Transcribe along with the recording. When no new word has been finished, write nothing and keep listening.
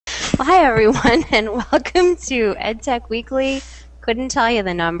Well, hi everyone, and welcome to EdTech Weekly. Couldn't tell you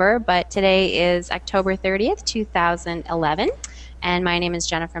the number, but today is October 30th, 2011, and my name is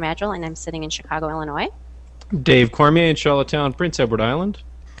Jennifer McGreal, and I'm sitting in Chicago, Illinois. Dave Cormier in Charlottetown, Prince Edward Island.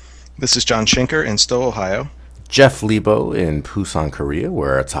 This is John Schinker in Stowe, Ohio. Jeff Lebo in Busan, Korea,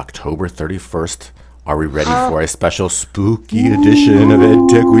 where it's October 31st. Are we ready for a special spooky edition of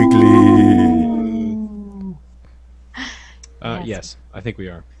EdTech Weekly? Yes, I think we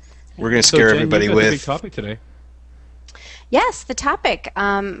are. We're going to scare Jen, everybody you've got with... the big topic today. Yes, the topic.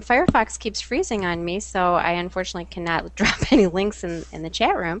 Firefox keeps freezing on me, so I unfortunately cannot drop any links in the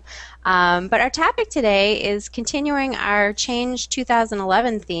chat room. But our topic today is continuing our Change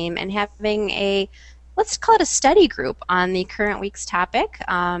 2011 theme and having a, let's call it a study group on the current week's topic.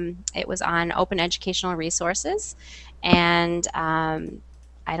 It was on open educational resources, and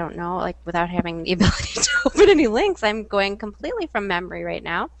I don't know, like without having the ability to open any links, I'm going completely from memory right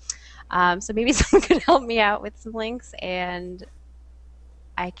now. So maybe someone could help me out with some links, and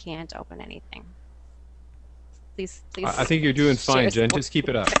I can't open anything. Please. I think you're doing fine, Jen. Just keep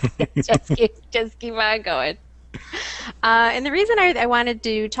it up. just keep on going. And the reason I wanted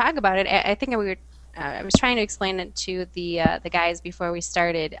to talk about it, I think I was trying to explain it to the guys before we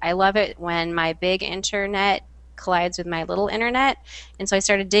started. I love it when my big internet collides with my little internet, and so I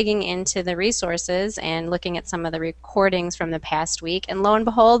started digging into the resources and looking at some of the recordings from the past week, and lo and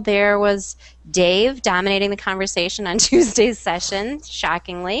behold, there was Dave dominating the conversation on Tuesday's session,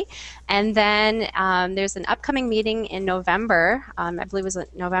 shockingly. And then there's an upcoming meeting in November, I believe it was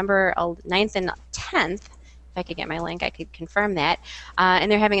November 9th and 10th. If I could get my link, I could confirm that.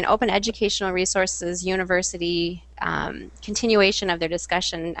 And they're having an open educational resources university continuation of their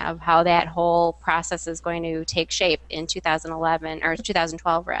discussion of how that whole process is going to take shape in 2011, or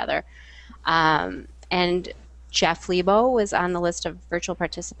 2012 rather. And Jeff Lebo was on the list of virtual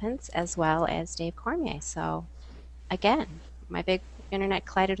participants, as well as Dave Cormier. So again, my big internet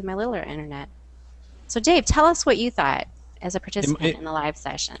collided with my littler internet. So Dave, tell us what you thought as a participant in the live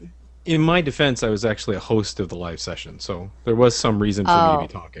session. In my defense, I was actually a host of the live session, so there was some reason for me to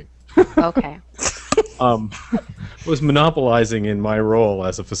be talking. Okay. Was monopolizing in my role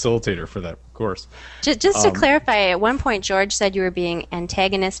as a facilitator for that course. Just to clarify, at one point George said you were being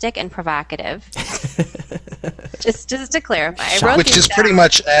antagonistic and provocative. just to clarify. I wrote Which is down. pretty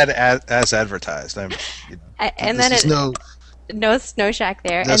much as advertised. And then no shock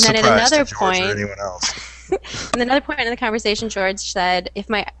there. No, and then at another point, or anyone else. And another point in the conversation, George said, "If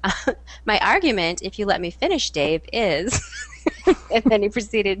my argument, if you let me finish, Dave, is," and then he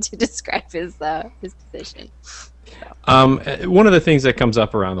proceeded to describe his position. One of the things that comes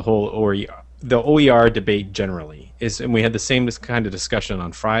up around the whole OER debate generally is, and we had the same kind of discussion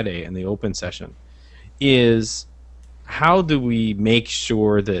on Friday in the open session, is how do we make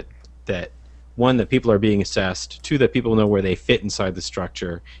sure that one, that people are being assessed, two, that people know where they fit inside the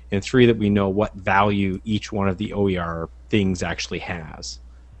structure, and three, that we know what value each one of the OER things actually has,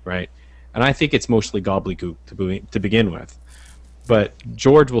 right? And I think it's mostly gobbledygook to begin with. But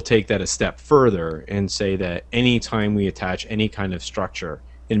George will take that a step further and say that any time we attach any kind of structure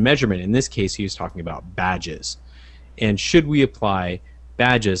in measurement, in this case he was talking about badges, and should we apply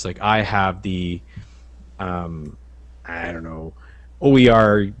badges, like I have the, I don't know,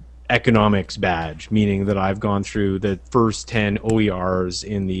 OER economics badge, meaning that I've gone through the first 10 OERs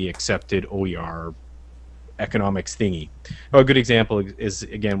in the accepted OER economics thingy. A good example is,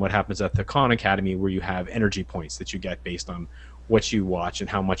 again, what happens at the Khan Academy, where you have energy points that you get based on what you watch and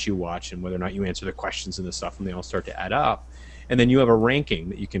how much you watch and whether or not you answer the questions and the stuff, and they all start to add up. And then you have a ranking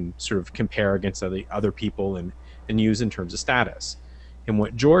that you can sort of compare against other people and use in terms of status. And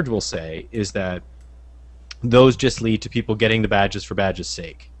what George will say is that those just lead to people getting the badges for badges'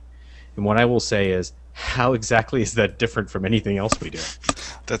 sake. And what I will say is, how exactly is that different from anything else we do?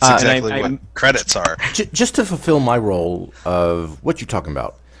 That's exactly what credits are. Just to fulfill my role of what you're talking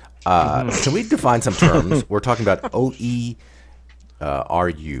about, can we define some terms? We're talking about OERu.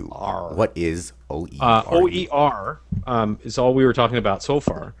 What is OERu? OER is all we were talking about so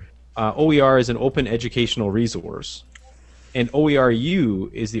far. OER is an open educational resource, and OERu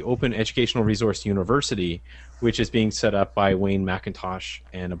is the Open Educational Resource University, which is being set up by Wayne McIntosh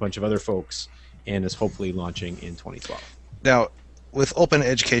and a bunch of other folks, and is hopefully launching in 2012. Now, with Open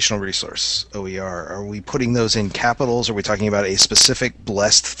Educational Resource, OER, are we putting those in capitals? Are we talking about a specific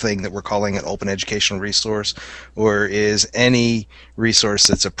blessed thing that we're calling an Open Educational Resource? Or is any resource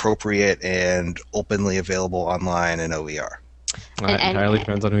that's appropriate and openly available online an OER? It entirely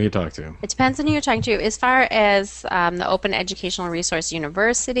depends on who you talk to. It depends on who you're talking to. As far as the Open Educational Resource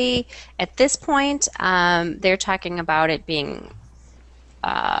University, at this point, they're talking about it being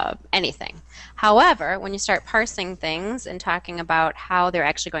anything. However, when you start parsing things and talking about how they're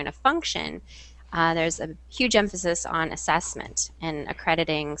actually going to function, there's a huge emphasis on assessment and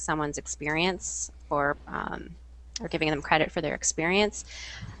accrediting someone's experience or giving them credit for their experience.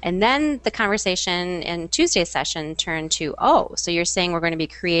 And then the conversation in Tuesday's session turned to, oh, so you're saying we're going to be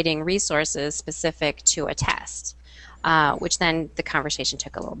creating resources specific to a test, which then the conversation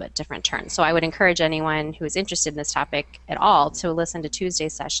took a little bit different turn. So I would encourage anyone who is interested in this topic at all to listen to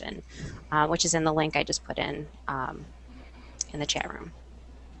Tuesday's session, which is in the link I just put in the chat room.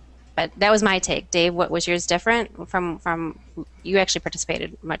 But that was my take. Dave, what was yours different from you actually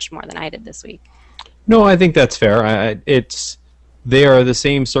participated much more than I did this week? No, I think that's fair. They are the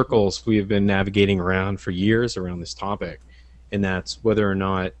same circles we have been navigating around for years around this topic, and that's whether or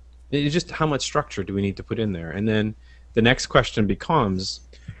not, it's just how much structure do we need to put in there. And then the next question becomes,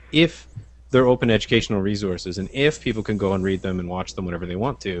 if they're open educational resources and if people can go and read them and watch them whenever they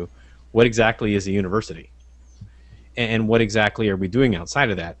want to, what exactly is a university? And what exactly are we doing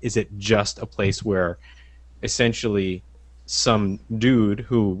outside of that? Is it just a place where essentially some dude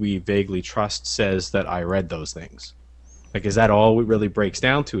who we vaguely trust says that I read those things? Like, is that all it really breaks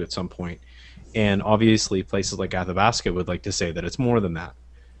down to at some point? And obviously places like Athabasca would like to say that it's more than that.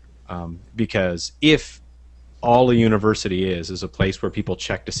 Because if all a university is a place where people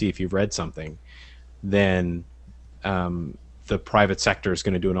check to see if you've read something, then the private sector is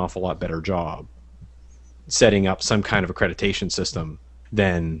going to do an awful lot better job setting up some kind of accreditation system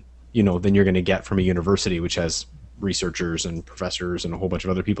than you're going to get from a university which has researchers and professors and a whole bunch of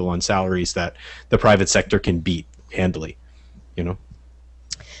other people on salaries that the private sector can beat handily,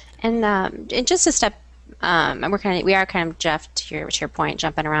 And just a step, we are kind of, Jeff, to your point,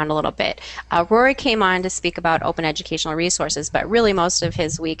 jumping around a little bit. Rory came on to speak about open educational resources, but really most of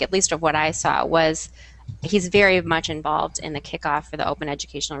his week, at least of what I saw, was he's very much involved in the kickoff for the Open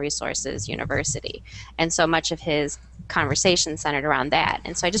Educational Resources University. And so much of his conversation centered around that.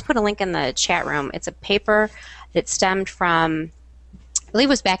 And so I just put a link in the chat room. It's a paper that stemmed from, I believe it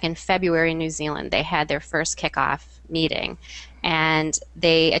was back in February in New Zealand. They had their first kickoff meeting, and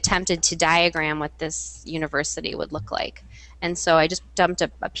they attempted to diagram what this university would look like. And so I just dumped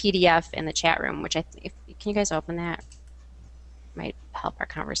a PDF in the chat room, which can you guys open that? Might help our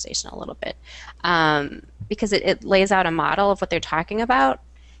conversation a little bit, because it lays out a model of what they're talking about.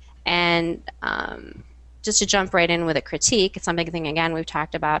 And just to jump right in with a critique, it's something, again, we've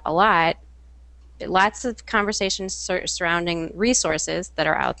talked about a lot. Lots of conversations surrounding resources that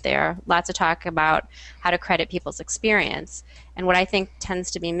are out there, lots of talk about how to credit people's experience. And what I think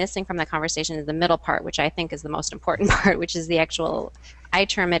tends to be missing from the conversation is the middle part, which I think is the most important part, which is the actual, I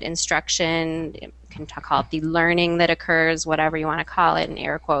term it instruction, you can call it the learning that occurs, whatever you want to call it in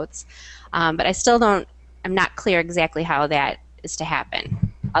air quotes. But I still I'm not clear exactly how that is to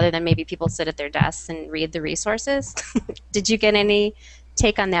happen, other than maybe people sit at their desks and read the resources. Did you get any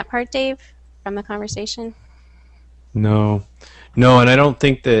take on that part, Dave, from the conversation? No, and I don't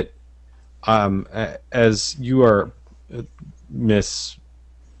think that as you are Miss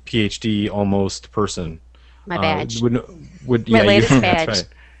PhD almost person, my badge, my latest badge.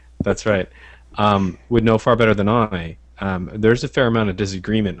 That's right. Would know far better than I. There's a fair amount of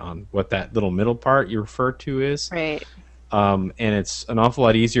disagreement on what that little middle part you refer to is. Right. And it's an awful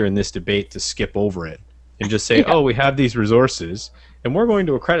lot easier in this debate to skip over it and just say, oh, we have these resources and we're going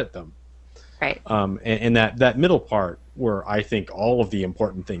to accredit them. Right. And that middle part where I think all of the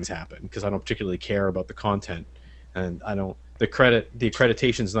important things happen, because I don't particularly care about the content, and the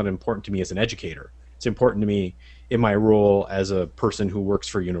accreditation is not important to me as an educator. It's important to me in my role as a person who works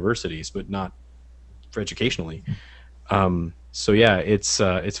for universities, but not for educationally. So yeah, it's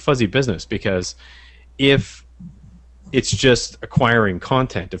fuzzy business, because if it's just acquiring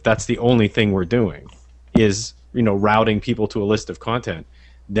content, if that's the only thing we're doing is routing people to a list of content,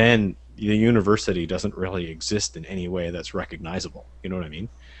 then the university doesn't really exist in any way that's recognizable. You know what I mean?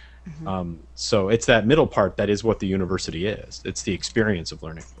 Mm-hmm. So it's that middle part that is what the university is. It's the experience of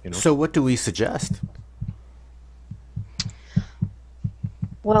learning. So what do we suggest?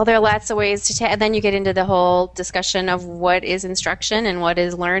 Well, there are lots of ways to and then you get into the whole discussion of what is instruction and what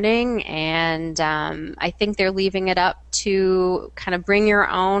is learning, and I think they're leaving it up to kind of bring your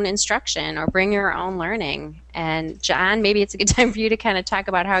own instruction or bring your own learning. And John, maybe it's a good time for you to kind of talk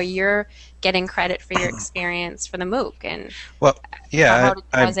about how you're getting credit for your experience for the MOOC, and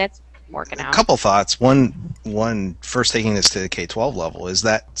how's that working out? A couple thoughts. One, first taking this to the K-12 level, is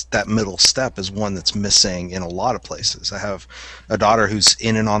that middle step is one that's missing in a lot of places. I have a daughter who's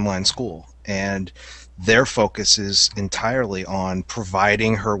in an online school, and their focus is entirely on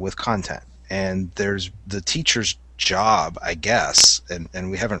providing her with content. And the teachers job, I guess,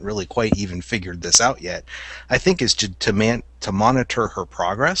 and we haven't really quite even figured this out yet, I think is to monitor her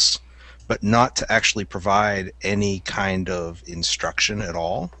progress, but not to actually provide any kind of instruction at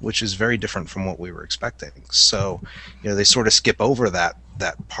all, which is very different from what we were expecting. So, they sort of skip over that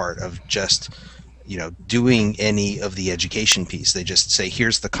part of just, doing any of the education piece. They just say,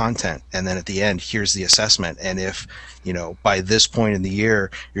 here's the content, and then at the end, here's the assessment. And if, by this point in the year,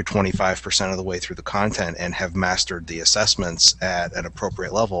 you're 25% of the way through the content and have mastered the assessments at an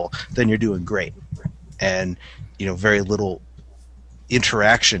appropriate level, then you're doing great. And, very little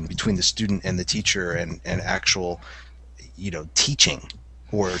interaction between the student and the teacher and actual, teaching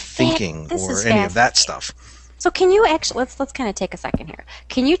or thinking or any of that stuff. So can you actually, let's kind of take a second here.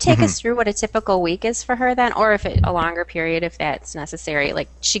 Can you take us through what a typical week is for her then, or if a longer period, if that's necessary? Like,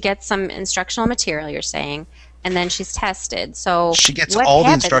 she gets some instructional material, you're saying, and then she's tested. So she gets all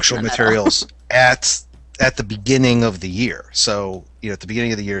the instructional materials at the beginning of the year. So, at the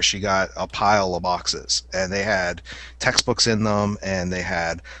beginning of the year, she got a pile of boxes, and they had textbooks in them, and they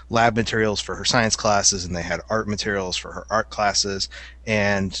had lab materials for her science classes, and they had art materials for her art classes,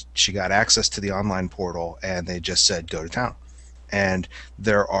 and she got access to the online portal, and they just said, go to town. And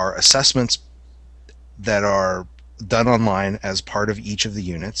there are assessments that are done online as part of each of the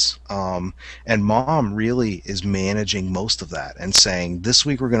units, and Mom really is managing most of that and saying, this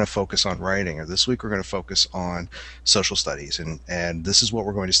week we're going to focus on writing, or this week we're going to focus on social studies, and this is what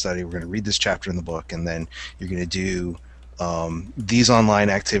we're going to study. We're going to read this chapter in the book, and then you're going to do these online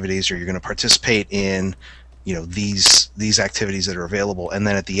activities, or you're going to participate in these activities that are available, and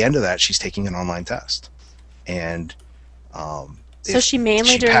then at the end of that, she's taking an online test. And so she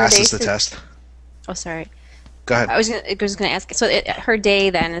mainly during passes the test. Oh, sorry. Go ahead. I was going to ask. So her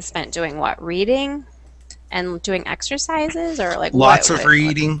day then is spent doing what? Reading and doing exercises, or like lots of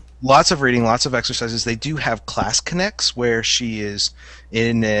reading, lots of exercises. They do have class connects where she is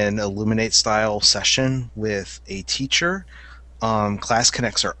in an Illuminate style session with a teacher. Class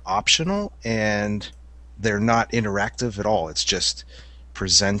connects are optional, and they're not interactive at all. It's just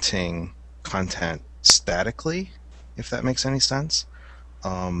presenting content statically, if that makes any sense.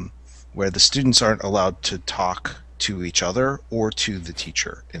 Where the students aren't allowed to talk to each other or to the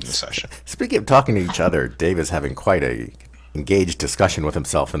teacher in the session. Speaking of talking to each other, Dave is having quite a engaged discussion with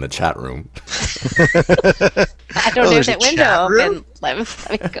himself in the chat room. I don't know if that window open. Let me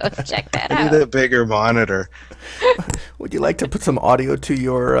go check that out. Need a bigger monitor. Would you like to put some audio to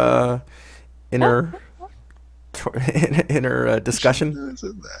your inner discussion?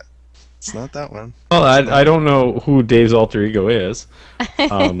 It's not that one. Well, I don't know who Dave's alter ego is.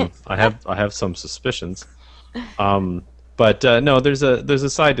 I have some suspicions. But no, there's a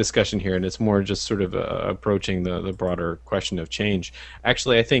side discussion here, and it's more just sort of approaching the broader question of change.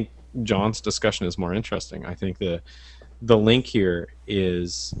 Actually, I think John's discussion is more interesting. I think the link here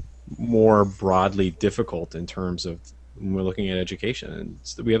is more broadly difficult in terms of when we're looking at education. And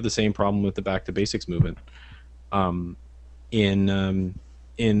we have the same problem with the Back to Basics movement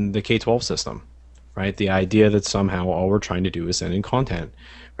in the K-12 system, right? The idea that somehow all we're trying to do is send in content.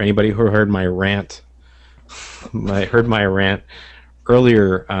 For anybody who heard my rant,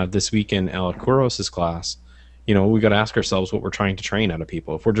 earlier this week in Alec Couros' class, we got to ask ourselves what we're trying to train out of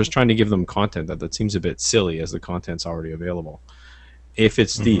people. If we're just trying to give them content, that seems a bit silly, as the content's already available. If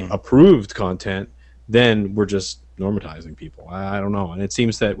it's the approved content, then we're just normatizing people. I don't know. And it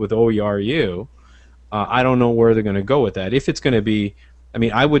seems that with OERu, I don't know where they're going to go with that. If it's going to be, I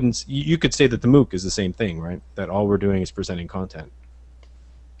mean, I wouldn't. You could say that the MOOC is the same thing, right? That all we're doing is presenting content.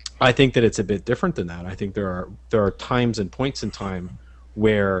 I think that it's a bit different than that. I think there are times and points in time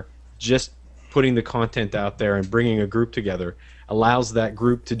where just putting the content out there and bringing a group together allows that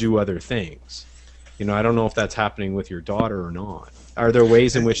group to do other things. I don't know if that's happening with your daughter or not. Are there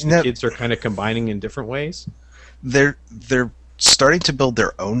ways in which the kids are kind of combining in different ways? They're starting to build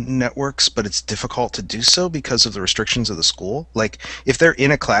their own networks, but it's difficult to do so because of the restrictions of the school. Like, if they're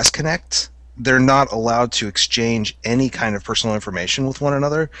in a class connect, they're not allowed to exchange any kind of personal information with one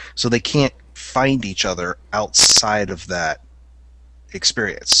another, so they can't find each other outside of that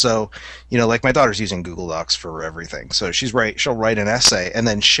experience. So, like my daughter's using Google Docs for everything. So she'll write an essay and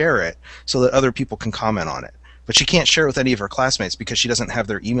then share it so that other people can comment on it. But she can't share it with any of her classmates because she doesn't have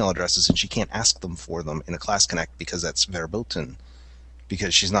their email addresses, and she can't ask them for them in a class connect because that's verboten,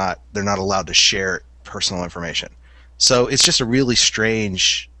 because they're not allowed to share personal information. So it's just a really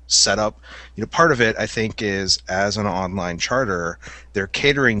strange setup. Part of it, I think, is as an online charter, they're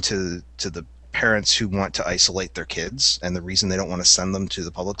catering to the parents who want to isolate their kids, and the reason they don't want to send them to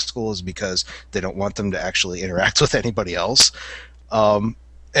the public school is because they don't want them to actually interact with anybody else.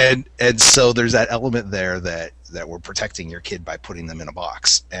 And so there's that element there that we're protecting your kid by putting them in a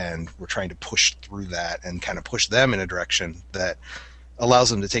box, and we're trying to push through that and kind of push them in a direction that allows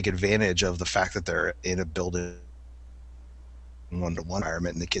them to take advantage of the fact that they're in a building one-to-one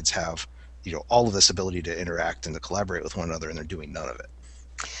environment, and the kids have, you know, all of this ability to interact and to collaborate with one another, and they're doing none of it.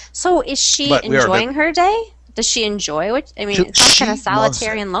 So is she enjoying her day? Does she enjoy what? I mean, it sounds kind of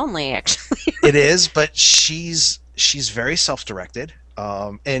solitary and lonely, actually. It is, but she's very self-directed,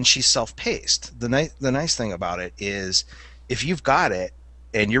 and she's self-paced. The nice thing about it is, if you've got it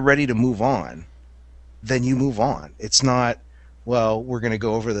and you're ready to move on, then you move on. It's not, well, we're going to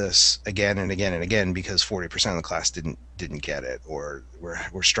go over this again and again and again because 40% of the class didn't get it, or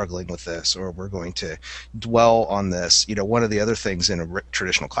we're struggling with this, or we're going to dwell on this. You know, one of the other things in a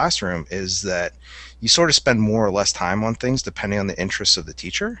traditional classroom is that you sort of spend more or less time on things depending on the interests of the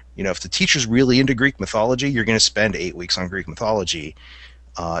teacher. You know, if the teacher's really into Greek mythology, you're going to spend 8 weeks on Greek mythology.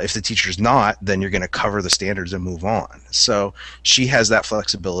 If the teacher's not, then you're going to cover the standards and move on. So she has that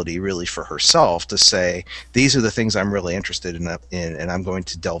flexibility really for herself to say, these are the things I'm really interested in, and I'm going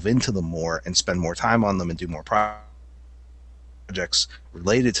to delve into them more and spend more time on them and do more projects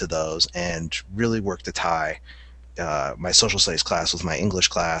related to those, and really work to tie my social studies class with my English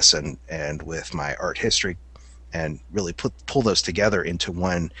class and with my art history, and really pull those together into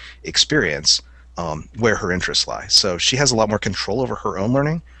one experience. Where her interests lie. So she has a lot more control over her own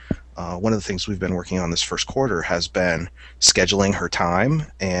learning. One of the things we've been working on this first quarter has been scheduling her time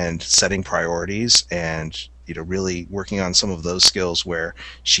and setting priorities, and, you know, really working on some of those skills where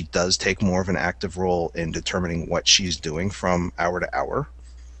she does take more of an active role in determining what she's doing from hour to hour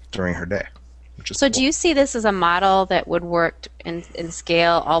during her day. So do you see this as a model that would work in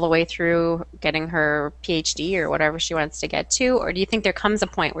scale all the way through getting her PhD or whatever she wants to get to? Or do you think there comes a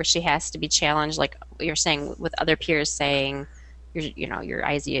point where she has to be challenged, like you're saying, with other peers saying, your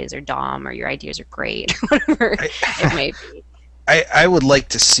ideas are dumb or your ideas are great, whatever it may be? I would like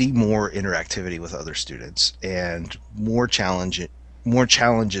to see more interactivity with other students and more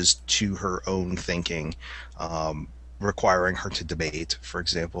challenges to her own thinking. Requiring her to debate, for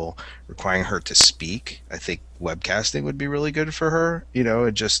example, requiring her to speak. I think webcasting would be really good for her. You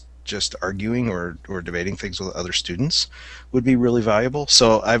know, just arguing or debating things with other students would be really valuable.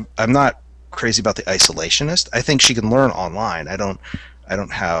 So I'm not crazy about the isolationist. I think she can learn online. I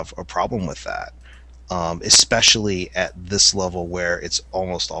don't have a problem with that, especially at this level where it's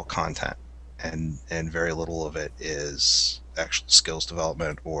almost all content and very little of it is actual skills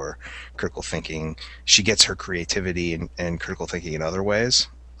development or critical thinking. She gets her creativity and critical thinking in other ways.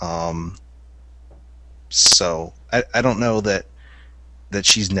 So I don't know that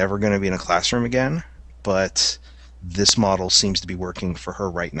she's never going to be in a classroom again, but this model seems to be working for her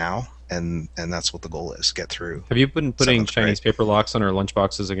right now, and that's what the goal is, get through. Have you been putting Chinese paper locks on her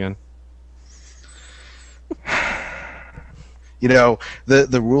lunchboxes again? You know,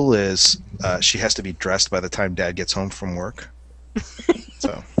 the rule is she has to be dressed by the time Dad gets home from work.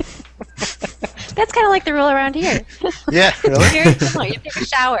 So that's kind of like the rule around here. Yeah, really? Very similar. You take a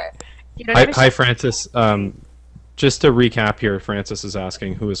shower. You don't Hi, Francis. Just to recap here, Francis is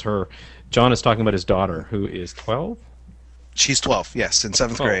asking who is her. John is talking about his daughter, who is 12. She's 12, yes, in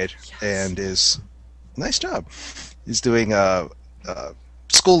 7th grade, yes. And is nice job. Is doing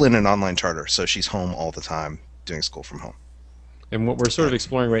school in an online charter, so she's home all the time doing school from home. And what we're sort of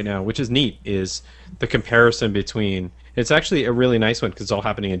exploring right now, which is neat, is the comparison between. It's actually a really nice one because it's all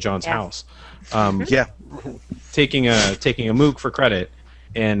happening in John's house. Yeah, taking a MOOC for credit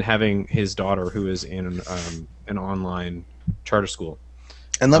and having his daughter who is in an online charter school.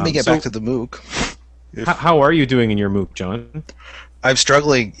 And let me get back to the MOOC. How are you doing in your MOOC, John? I'm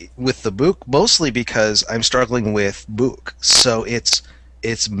struggling with the MOOC mostly because I'm struggling with MOOC. So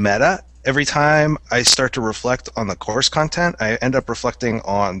it's meta. Every time I start to reflect on the course content, I end up reflecting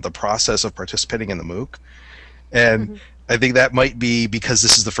on the process of participating in the MOOC. And I think that might be because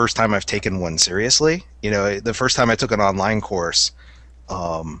this is the first time I've taken one seriously. You know, the first time I took an online course,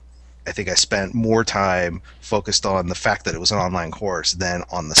 I think I spent more time focused on the fact that it was an online course than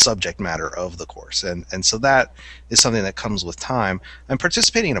on the subject matter of the course. And so that is something that comes with time. I'm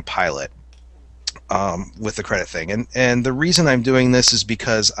participating in a pilot with the credit thing. And the reason I'm doing this is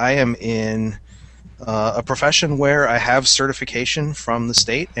because I am in a profession where I have certification from the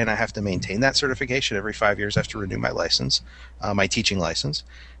state, and I have to maintain that certification every 5 years. I have to renew my license, my teaching license.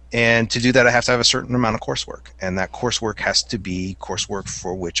 And to do that, I have to have a certain amount of coursework. And that coursework has to be coursework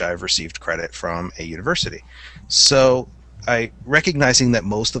for which I've received credit from a university. So I recognizing that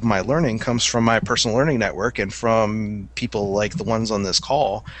most of my learning comes from my personal learning network and from people like the ones on this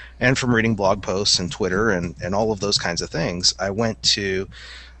call and from reading blog posts and Twitter and all of those kinds of things. I went to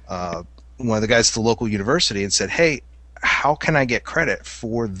one of the guys at the local university and said, hey, how can I get credit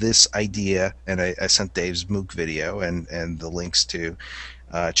for this idea? And I sent Dave's MOOC video and the links to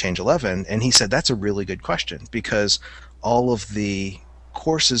Change11, and he said that's a really good question, because all of the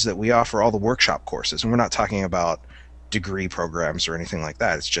courses that we offer, all the workshop courses, and we're not talking about degree programs or anything like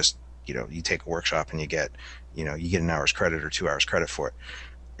that. It's just, you take a workshop and you get an hour's credit or 2 hours credit for it.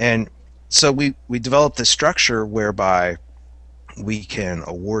 And so we developed this structure whereby we can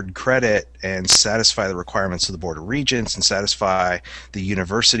award credit and satisfy the requirements of the Board of Regents and satisfy the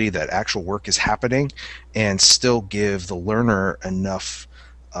university that actual work is happening, and still give the learner enough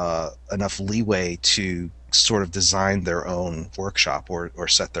leeway to sort of design their own workshop or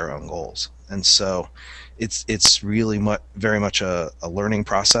set their own goals. And so it's really very much a learning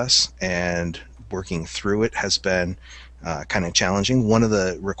process, and working through it has been kind of challenging. One of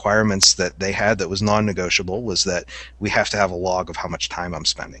the requirements that they had that was non-negotiable was that we have to have a log of how much time I'm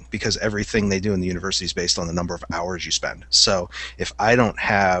spending, because everything they do in the university is based on the number of hours you spend. So if I don't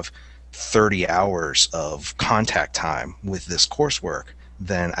have 30 hours of contact time with this coursework,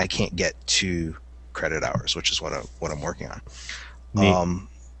 then I can't get 2 credit hours, which is what I'm working on.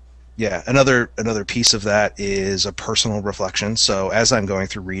 Yeah, another piece of that is a personal reflection. So as I'm going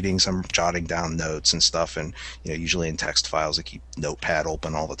through readings, I'm jotting down notes and stuff, and usually in text files. I keep Notepad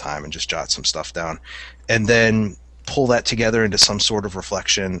open all the time and just jot some stuff down, and then pull that together into some sort of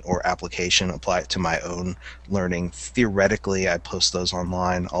reflection or application, apply it to my own learning. Theoretically, I post those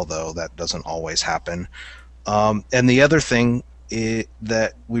online, although that doesn't always happen. And the other thing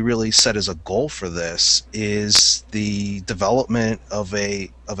that we really set as a goal for this is the development of a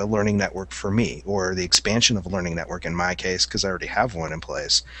learning network for me, or the expansion of a learning network in my case, because I already have one in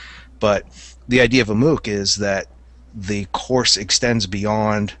place. But the idea of a MOOC is that the course extends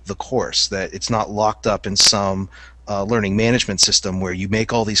beyond the course, that it's not locked up in some learning management system where you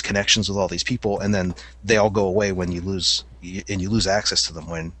make all these connections with all these people and then they all go away when you lose access to them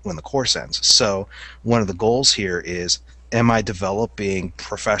when the course ends. So one of the goals here is, am I developing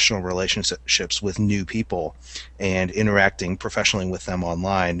professional relationships with new people and interacting professionally with them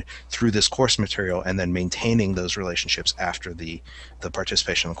online through this course material, and then maintaining those relationships after the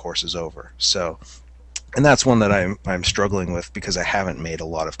participation in the course is over? So, and that's one that I'm struggling with, because I haven't made a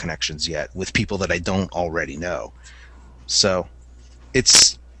lot of connections yet with people that I don't already know. So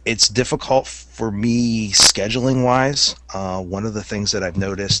it's difficult for me scheduling wise. One of the things that I've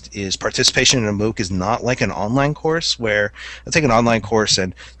noticed is participation in a MOOC is not like an online course, where I take an online course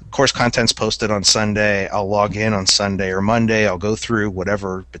and course content's posted on Sunday. I'll log in on Sunday or Monday. I'll go through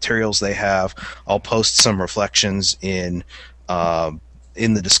whatever materials they have. I'll post some reflections in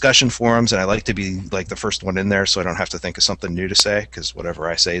the discussion forums, and I like to be like the first one in there so I don't have to think of something new to say, because whatever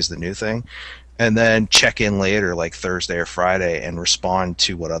I say is the new thing. And then check in later, like Thursday or Friday, and respond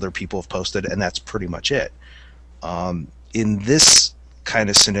to what other people have posted, and that's pretty much it. In this kind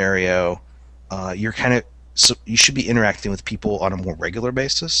of scenario, so you should be interacting with people on a more regular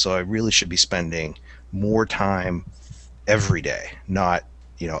basis. So I really should be spending more time every day, not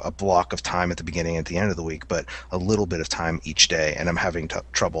a block of time at the beginning and at the end of the week, but a little bit of time each day, and I'm having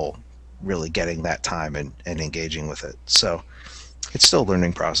trouble really getting that time and engaging with it. So it's still a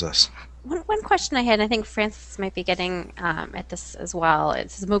learning process. One question I had, and I think Francis might be getting at this as well,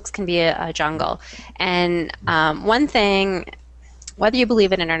 is MOOCs can be a jungle. And one thing, whether you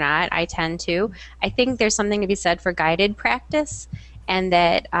believe in it or not, I tend to, I think there's something to be said for guided practice, and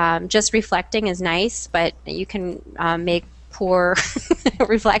that just reflecting is nice, but you can make poor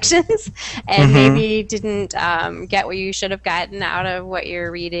reflections and maybe didn't get what you should have gotten out of what you're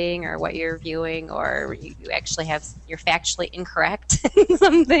reading or what you're viewing, or you actually you're factually incorrect in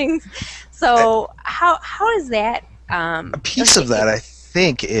some things. So how is that? A piece of that, I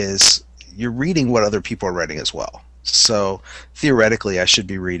think, is you're reading what other people are writing as well. So theoretically, I should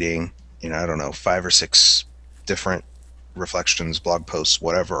be reading, I don't know, 5 or 6 different reflections, blog posts,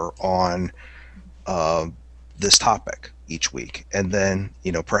 whatever, on this topic each week, and then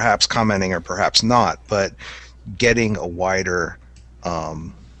perhaps commenting or perhaps not, but getting a wider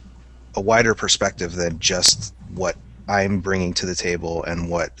perspective than just what I'm bringing to the table and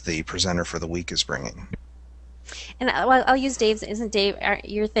what the presenter for the week is bringing. And I'll use Dave's. Isn't Dave,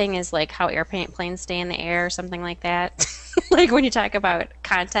 your thing is like how airplanes stay in the air or something like that? Like when you talk about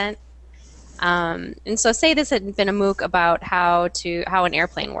content. And so say this had been a MOOC about how an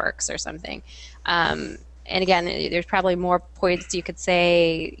airplane works or something. And again, there's probably more points you could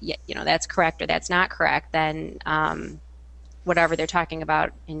say, that's correct or that's not correct than whatever they're talking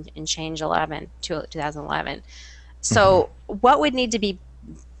about in Change 11, 2011. So what would need to be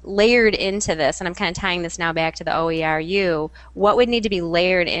layered into this, and I'm kind of tying this now back to the OERu, what would need to be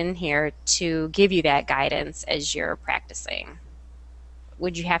layered in here to give you that guidance as you're practicing?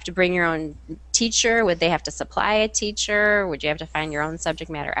 Would you have to bring your own teacher? Would they have to supply a teacher? Would you have to find your own subject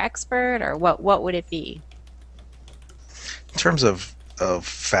matter expert? Or what would it be? In terms of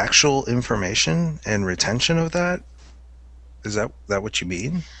factual information and retention of that, is that what you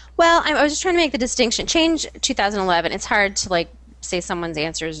mean? Well, I was just trying to make the distinction. Change 2011, it's hard to like say someone's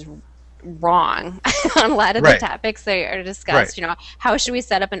answer is wrong on a lot of the topics that are discussed. You know, how should we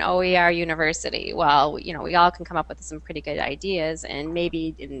set up an OER university? Well, you know, we all can come up with some pretty good ideas, and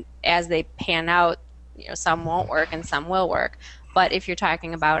maybe as they pan out, you know, some won't work and some will work. But if you're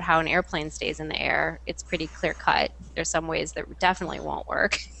talking about how an airplane stays in the air, it's pretty clear cut. There's some ways that definitely won't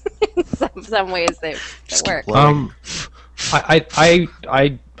work. some ways that work.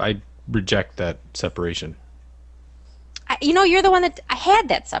 I reject that separation. You know, you're the one that I had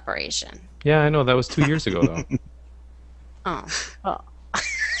that separation. Yeah, I know. That was 2 years ago, though. Oh, well.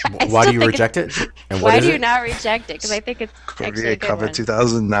 Why do you reject it? And why do you not reject it? Because I think it's actually a good cover one.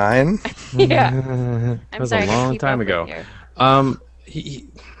 2009. Yeah, that was a long time ago.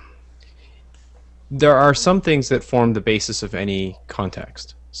 There are some things that form the basis of any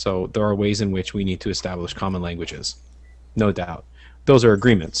context. So there are ways in which we need to establish common languages, no doubt. Those are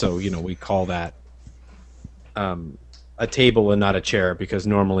agreements. So, you know, we call that a table and not a chair because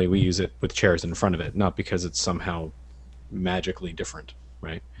normally we use it with chairs in front of it, not because it's somehow magically different,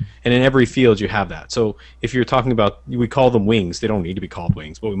 right? And in every field you have that. So if you're talking about, we call them wings, they don't need to be called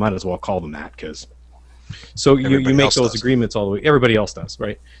wings, but we might as well call them that because... So you make those agreements all the way, everybody else does,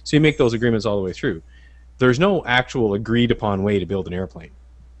 right? So you make those agreements all the way through. There's no actual agreed upon way to build an airplane.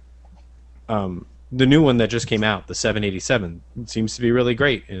 The new one that just came out, the 787, seems to be really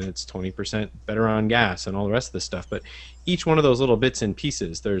great, and it's 20% better on gas and all the rest of this stuff. But each one of those little bits and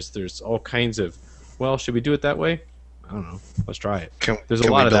pieces, there's all kinds of, well, should we do it that way? I don't know. Let's try it. There's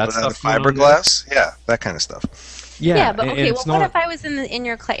a lot of that stuff. Fiberglass? Yeah, that kind of stuff. Yeah, but okay, well, what if I was in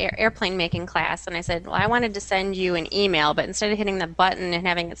your airplane making class and I said, well, I wanted to send you an email, but instead of hitting the button and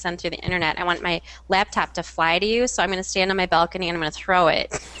having it sent through the internet, I want my laptop to fly to you, so I'm going to stand on my balcony and I'm going to throw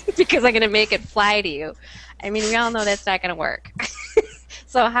it because I'm going to make it fly to you. I mean, we all know that's not going to work.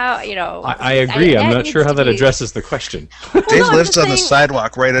 So how, you know... I agree. I'm not sure how that addresses the question. Well, Dave lives on the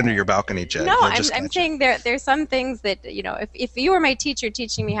sidewalk right under your balcony, Jen. No, I'm saying there's some things that, you know, if you were my teacher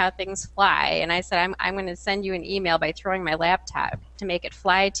teaching me how things fly, and I said I'm going to send you an email by throwing my laptop to make it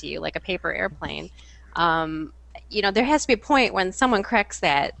fly to you like a paper airplane, you know, there has to be a point when someone corrects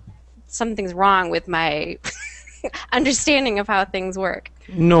that something's wrong with my understanding of how things work.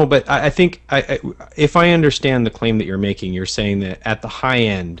 No, but I think if I understand the claim that you're making, you're saying that at the high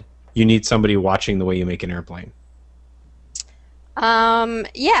end, you need somebody watching the way you make an airplane.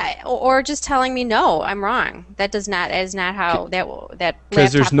 Yeah, or just telling me no, I'm wrong. That is not how that.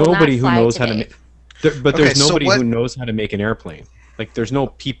 Because there's nobody who knows how to make. But there's so nobody who knows how to make an airplane. Like there's no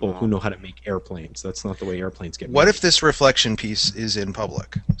people who know how to make airplanes. That's not the way airplanes get made. What if this reflection piece is in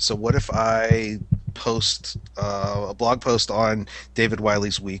public? So what if I post a blog post on David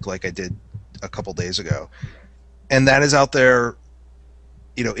Wiley's week like I did a couple days ago, and that is out there,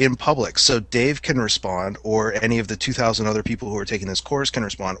 you know, in public, so Dave can respond, or any of the 2,000 other people who are taking this course can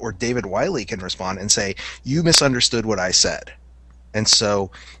respond, or David Wiley can respond and say, you misunderstood what I said. And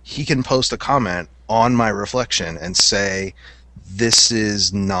so he can post a comment on my reflection and say, this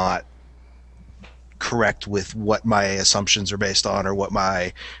is not correct with what my assumptions are based on, or what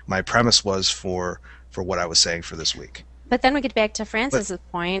my premise was for what I was saying for this week. But then we get back to Francis's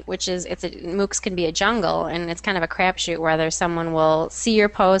point, which is MOOCs can be a jungle, and it's kind of a crapshoot whether someone will see your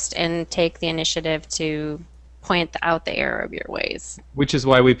post and take the initiative to point out the error of your ways. Which is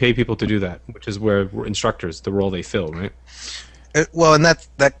why we pay people to do that, which is where instructors, the role they fill, right? Well, and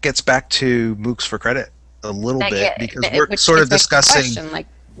that gets back to MOOCs for credit a little bit, because we're sort of discussing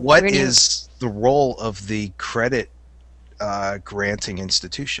what is the role of the credit granting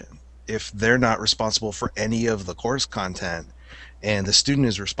institution. If they're not responsible for any of the course content and the student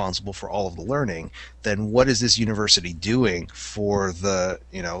is responsible for all of the learning, then what is this university doing for the,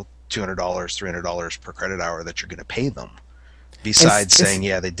 you know, $200, $300 per credit hour that you're going to pay them, besides saying,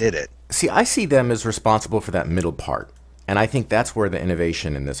 yeah, they did it? See, I see them as responsible for that middle part. And I think that's where the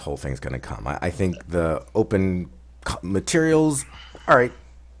innovation in this whole thing is going to come. I think the open materials, all right,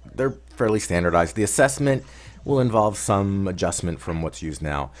 they're fairly standardized. The assessment will involve some adjustment from what's used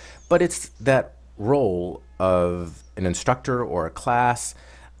now. But it's that role of an instructor or a class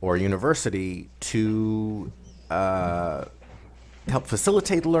or a university to help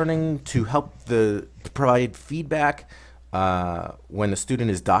facilitate learning, to help to provide feedback when the student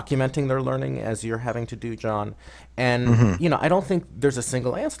is documenting their learning, as you're having to do, John. And you know, I don't think there's a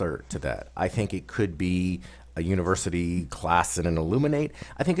single answer to that. I think it could be a university class in an Illuminate.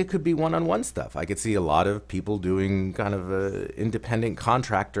 I think it could be one-on-one stuff. I could see a lot of people doing kind of a independent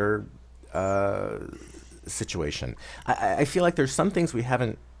contractor situation. I feel like there's some things we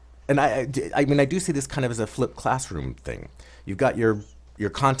haven't, and I mean, I do see this kind of as a flipped classroom thing. You've got your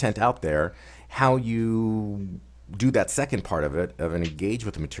content out there. How you do that second part of it, of an engage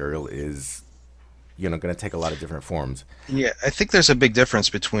with the material, is, you know, going to take a lot of different forms. Yeah, I think there's a big difference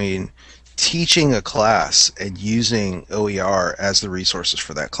between teaching a class and using OER as the resources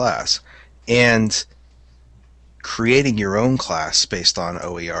for that class, and creating your own class based on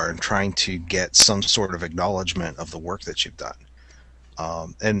OER and trying to get some sort of acknowledgement of the work that you've done.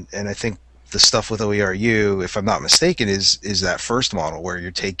 And I think the stuff with OERu, if I'm not mistaken, is that first model where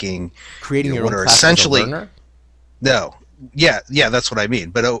you're taking Creating your own what are class essentially as a learner? no. Yeah, that's what I mean.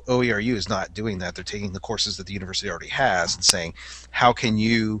 But OERu is not doing that. They're taking the courses that the university already has and saying, how can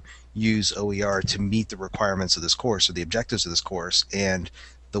you use OER to meet the requirements of this course or the objectives of this course? And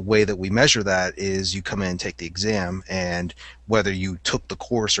the way that we measure that is you come in and take the exam, and whether you took the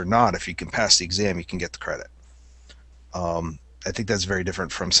course or not, if you can pass the exam, you can get the credit. I think that's very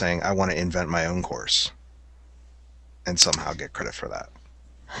different from saying, I want to invent my own course and somehow get credit for that.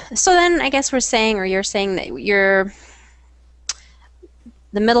 So then I guess we're saying, or you're saying, that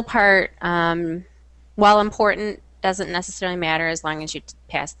the middle part, while important, doesn't necessarily matter as long as you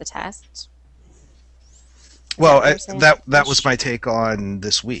pass the test. Well, that was my take on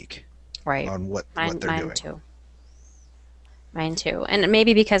this week. Right. On what they're doing. Mine too. And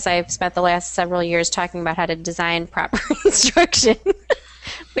maybe because I've spent the last several years talking about how to design proper instruction,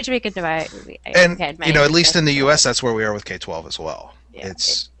 which we could divide. And, you know, at least in the U.S., that's where we are with K-12 as well. Yeah,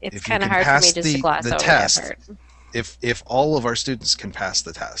 it's kind of hard for me just to gloss over test, that part. If all of our students can pass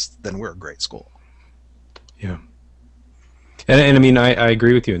the test, then we're a great school. Yeah. And I mean, I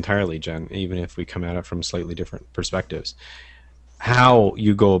agree with you entirely, Jen, even if we come at it from slightly different perspectives. How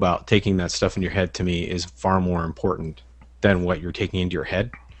you go about taking that stuff in your head, to me, is far more important than what you're taking into your head.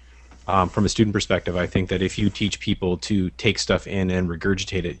 From a student perspective, I think that if you teach people to take stuff in and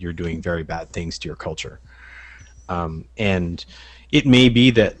regurgitate it, you're doing very bad things to your culture. And it may be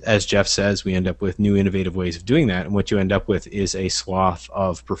that, as Jeff says, we end up with new innovative ways of doing that, and what you end up with is a swath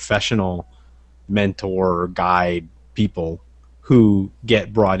of professional mentor, guide people who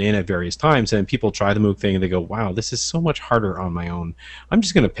get brought in at various times, and people try the MOOC thing and they go, wow, this is so much harder on my own. I'm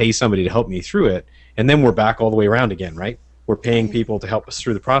just going to pay somebody to help me through it, and then we're back all the way around again, right? We're paying people to help us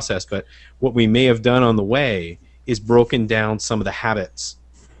through the process, but what we may have done on the way is broken down some of the habits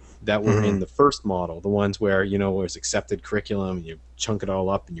that were in the first model, the ones where, you know, it was accepted curriculum, and you chunk it all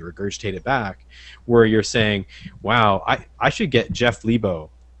up and you regurgitate it back, where you're saying, wow, I should get Jeff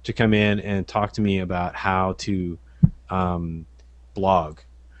Lebo to come in and talk to me about how to blog.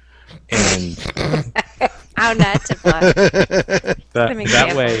 And how not to blog.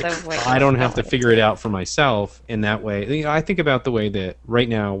 That way I don't have to figure it out for myself in that way. You know, I think about the way that right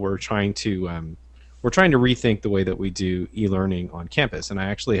now we're trying to rethink the way that we do e-learning on campus, and I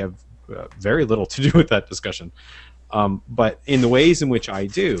actually have very little to do with that discussion. But in the ways in which I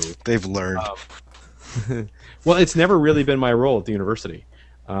do, they've learned. Well, it's never really been my role at the university,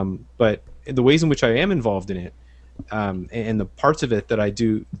 but the ways in which I am involved in it, and the parts of it that I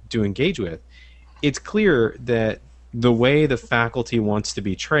do engage with, it's clear that the way the faculty wants to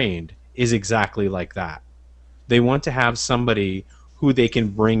be trained is exactly like that. They want to have somebody who they can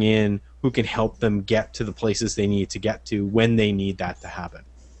bring in, who can help them get to the places they need to get to when they need that to happen.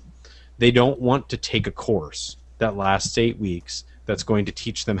 They don't want to take a course that lasts 8 weeks that's going to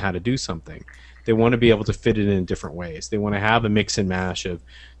teach them how to do something. They want to be able to fit it in different ways. They want to have a mix and mash of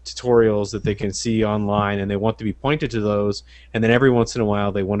tutorials that they can see online, and they want to be pointed to those, and then every once in a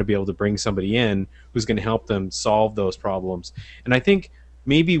while they want to be able to bring somebody in who's going to help them solve those problems. And I think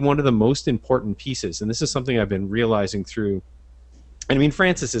maybe one of the most important pieces, and this is something I've been realizing through, and I mean,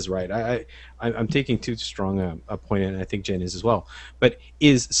 Francis is right. I'm taking too strong a point, and I think Jen is as well, but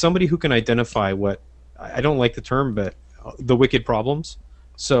is somebody who can identify what, I don't like the term, but the wicked problems.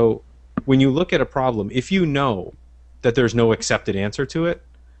 So when you look at a problem, if you know that there's no accepted answer to it,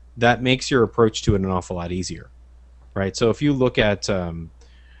 that makes your approach to it an awful lot easier, right? So if you look at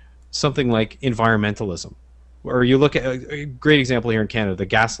something like environmentalism, or you look at a great example here in Canada, the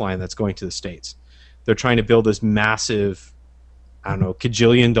gas line that's going to the States. They're trying to build this massive, I don't know,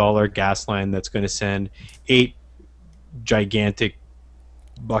 $1 gas line that's going to send 8 gigantic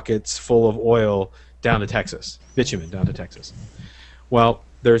buckets full of oil down to Texas, bitumen down to Texas. Well,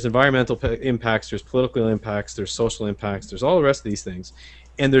 there's environmental impacts, there's political impacts, there's social impacts, there's all the rest of these things.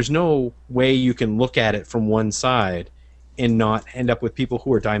 And there's no way you can look at it from one side and not end up with people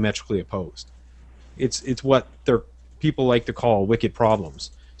who are diametrically opposed. It's what people like to call wicked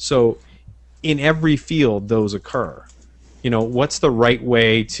problems. So in every field, those occur. What's the right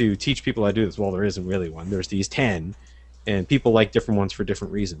way to teach people how to do this? Well, there isn't really one. There's these 10, and people like different ones for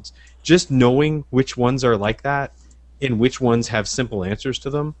different reasons. Just knowing which ones are like that and which ones have simple answers to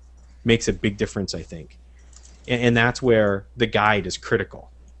them makes a big difference, I think. And that's where the guide is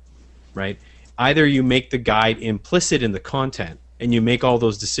critical, right? Either you make the guide implicit in the content and you make all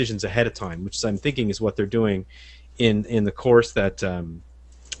those decisions ahead of time, which I'm thinking is what they're doing in the course that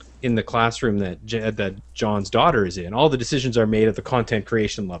in the classroom that John's daughter is in. All the decisions are made at the content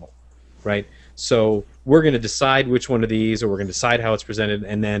creation level, right? So we're going to decide which one of these, or we're going to decide how it's presented,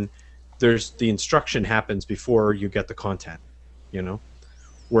 and then the instruction happens before you get the content,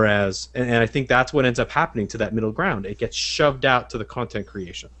 Whereas, and I think that's what ends up happening to that middle ground. It gets shoved out to the content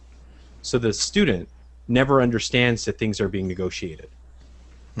creation. So the student never understands that things are being negotiated,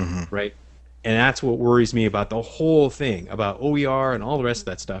 right? And that's what worries me about the whole thing, about OER and all the rest of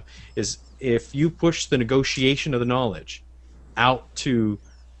that stuff, is if you push the negotiation of the knowledge out to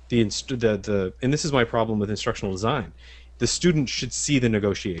and this is my problem with instructional design, the student should see the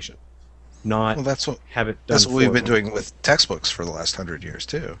negotiation, not have it done. That's what we've been doing with textbooks for the last 100 years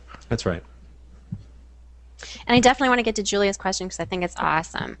too. That's right. And I definitely want to get to Julia's question because I think it's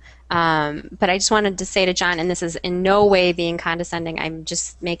awesome. But I just wanted to say to John, and this is in no way being condescending, I'm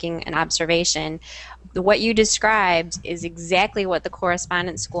just making an observation. What you described is exactly what the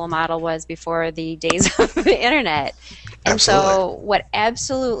correspondence school model was before the days of the internet. And so what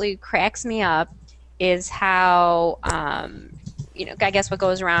absolutely cracks me up is how, I guess what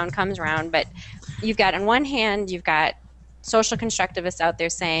goes around comes around. But you've got, on one hand, you've got social constructivists out there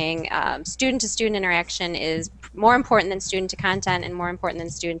saying student-to-student interaction is more important than student-to-content and more important than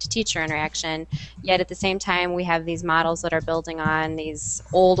student-to-teacher interaction. Yet at the same time, we have these models that are building on these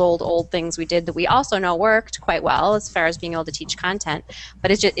old things we did that we also know worked quite well as far as being able to teach content.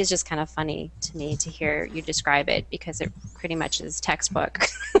 But it's just kind of funny to me to hear you describe it, because it pretty much is textbook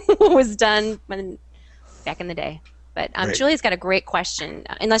what was done back in the day. But Right. Julia's got a great question,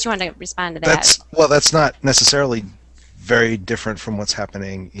 unless you want to respond to that. That's not necessarily very different from what's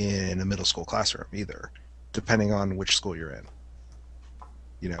happening in a middle school classroom either, depending on which school you're in.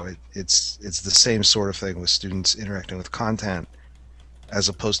 It's the same sort of thing with students interacting with content as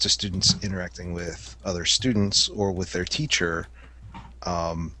opposed to students interacting with other students or with their teacher.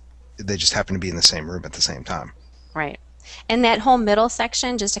 They just happen to be in the same room at the same time. Right. And that whole middle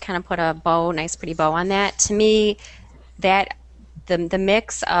section, just to kind of put a nice pretty bow on that, to me, that the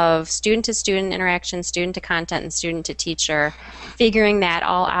mix of student-to-student interaction, student-to-content, and student-to-teacher, figuring that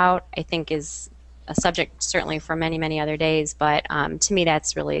all out, I think is a subject certainly for many, many other days. But to me,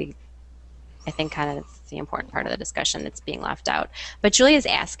 that's really, I think, kind of the important part of the discussion that's being left out. But Julia's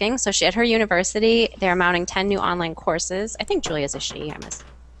asking, so at her university, they're mounting 10 new online courses. I think Julia's a she. I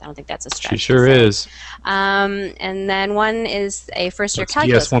don't think that's a stretch. She sure is. And then one is a first-year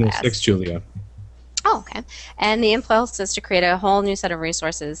calculus yes, 106, class. Julia. Oh, okay. And the impulse is to create a whole new set of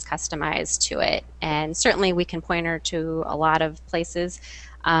resources customized to it. And certainly we can point her to a lot of places.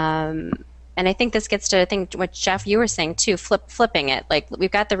 And I think this gets to, what Jeff, you were saying too, flipping it. Like,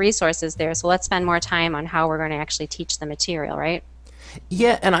 we've got the resources there, so let's spend more time on how we're going to actually teach the material, right?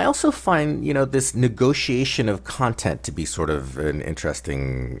 Yeah, and I also find, this negotiation of content to be sort of an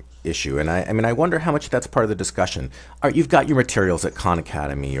interesting issue. And I wonder how much that's part of the discussion. All right, you've got your materials at Khan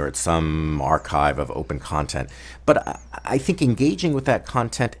Academy or at some archive of open content, but I think engaging with that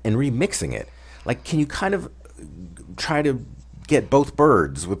content and remixing it, like, can you kind of try to get both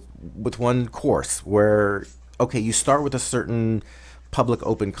birds with one course where, okay, you start with a certain public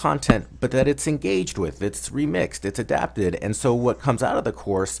open content, but that it's engaged with, it's remixed, it's adapted, and so what comes out of the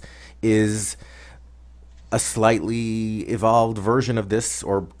course is a slightly evolved version of this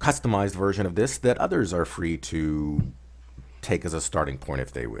or customized version of this that others are free to take as a starting point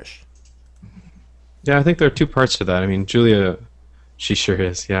if they wish. Yeah, I think there are two parts to that. I mean, Julia, she sure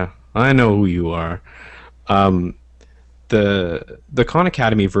is, yeah. I know who you are. The Khan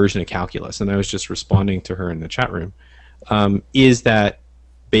Academy version of calculus, and I was just responding to her in the chat room, is that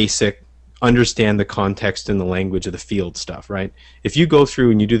basic understand the context and the language of the field stuff, right? If you go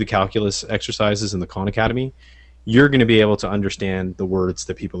through and you do the calculus exercises in the Khan Academy, you're going to be able to understand the words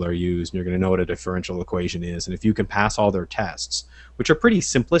that people are used, and you're going to know what a differential equation is. And if you can pass all their tests, which are pretty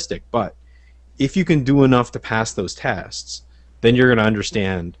simplistic, but if you can do enough to pass those tests, then you're going to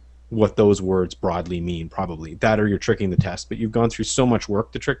understand what those words broadly mean, probably. That or you're tricking the test, but you've gone through so much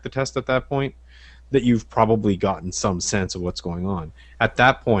work to trick the test at that point that you've probably gotten some sense of what's going on. At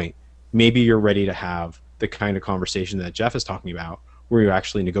that point, maybe you're ready to have the kind of conversation that Jeff is talking about, where you're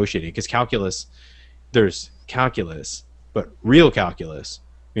actually negotiating. Because calculus, there's calculus, but real calculus,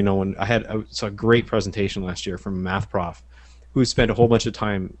 you know, when I saw a great presentation last year from a math prof who spent a whole bunch of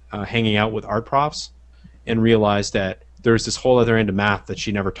time hanging out with art profs and realized that there's this whole other end of math that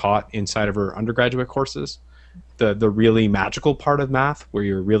she never taught inside of her undergraduate courses. The really magical part of math, where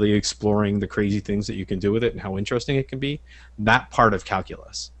you're really exploring the crazy things that you can do with it and how interesting it can be. That part of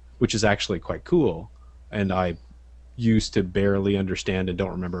calculus, which is actually quite cool, and I used to barely understand and don't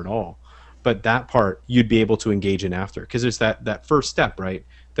remember at all. But that part you'd be able to engage in after, because there's that first step, right,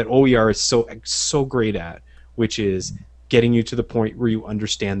 that OER is so great at, which is getting you to the point where you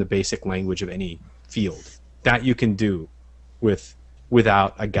understand the basic language of any field. That you can do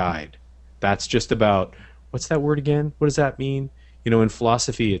without a guide. That's just about, what's that word again? What does that mean? You know, in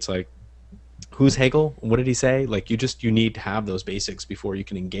philosophy, it's like, who's Hegel? What did he say? Like, you need to have those basics before you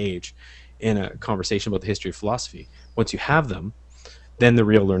can engage in a conversation about the history of philosophy. Once you have them, then the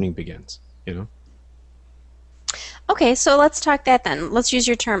real learning begins, you know? Okay, so let's talk that then. Let's use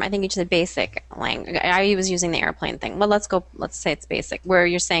your term. I think you said basic language. I was using the airplane thing. Well, let's say it's basic, where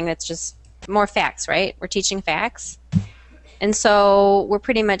you're saying that's just more facts, right? We're teaching facts. And so we're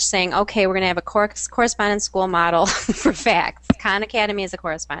pretty much saying, okay, we're going to have a correspondence school model for facts. Khan Academy is a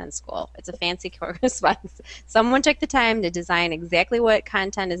correspondence school. It's a fancy correspondence. Someone took the time to design exactly what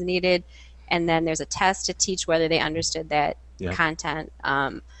content is needed, and then there's a test to teach whether they understood that content.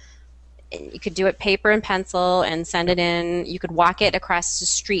 You could do it paper and pencil and send it in. You could walk it across the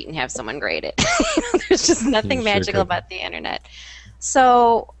street and have someone grade it. There's just nothing magical about the internet.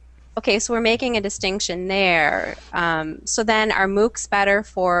 So, okay, so we're making a distinction there. So then are MOOCs better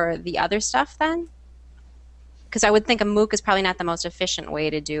for the other stuff then? Because I would think a MOOC is probably not the most efficient way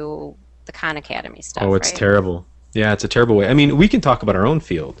to do the Khan Academy stuff. Oh, it's right? terrible. Yeah, it's a terrible way. I mean, we can talk about our own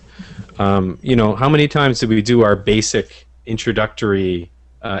field. You know, how many times did we do our basic introductory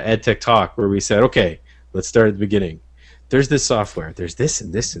EdTech talk where we said, okay, let's start at the beginning. There's this software. There's this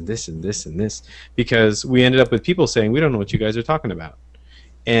and this and this and this and this. Because we ended up with people saying, we don't know what you guys are talking about.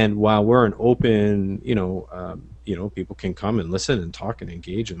 And while we're an open, people can come and listen and talk and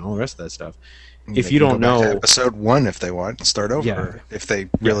engage and all the rest of that stuff. If you don't know, episode 1 if they want, start over. If they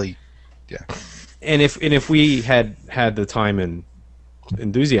really, And if we had the time and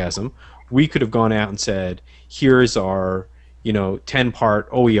enthusiasm, we could have gone out and said, here's our 10-part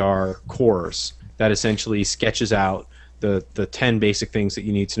OER course that essentially sketches out the 10 basic things that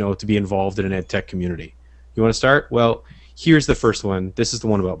you need to know to be involved in an EdTech community. You want to start? Well, here's the first one. This is the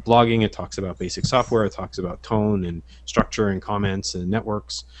one about blogging. It talks about basic software. It talks about tone and structure and comments and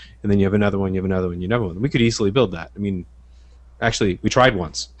networks. And then you have another one, you have another one, you have another one. We could easily build that. I mean, actually, we tried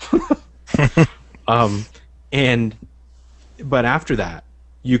once. But after that,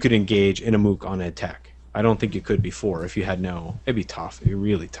 you could engage in a MOOC on EdTech. I don't think you could before if you had it'd be tough. It'd be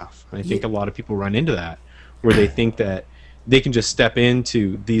really tough. And I think a lot of people run into that where they think that they can just step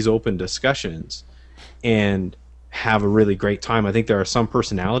into these open discussions and have a really great time. I think there are some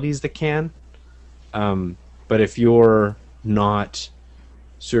personalities that can, but if you're not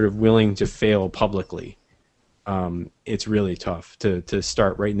sort of willing to fail publicly, it's really tough to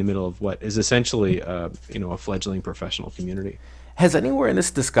start right in the middle of what is essentially a fledgling professional community. Has anywhere in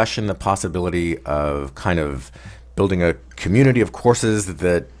this discussion the possibility of kind of building a community of courses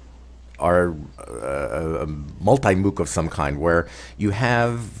that are a multi-MOOC of some kind, where you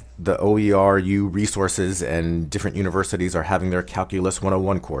have the OERu resources and different universities are having their Calculus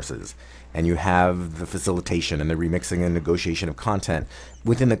 101 courses, and you have the facilitation and the remixing and negotiation of content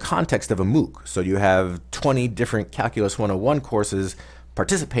within the context of a MOOC. So you have 20 different Calculus 101 courses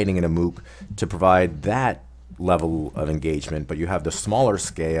participating in a MOOC to provide that level of engagement, but you have the smaller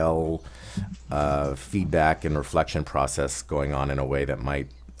scale feedback and reflection process going on in a way that might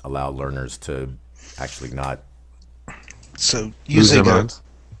allow learners to actually not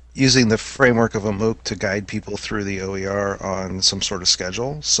using the framework of a MOOC to guide people through the OER on some sort of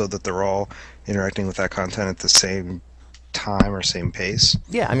schedule so that they're all interacting with that content at the same time or same pace.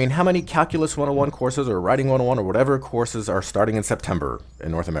 Yeah, I mean, how many Calculus 101 courses or Writing 101 or whatever courses are starting in September in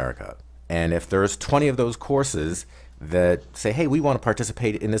North America? And if there's 20 of those courses that say, hey, we want to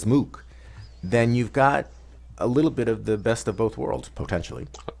participate in this MOOC, then you've got a little bit of the best of both worlds, potentially.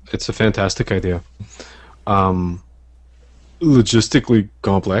 It's a fantastic idea. Logistically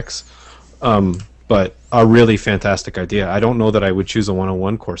complex, but a really fantastic idea. I don't know that I would choose a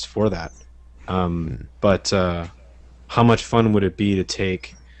 101 course for that. But how much fun would it be to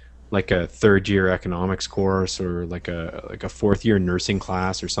take like a third-year economics course or like a fourth-year nursing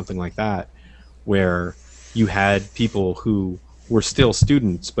class or something like that, where you had people who were still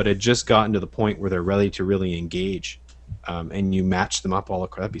students but had just gotten to the point where they're ready to really engage, and you match them up all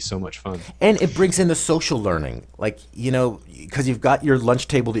across. That'd be so much fun. And it brings in the social learning, like, you know, because you've got your lunch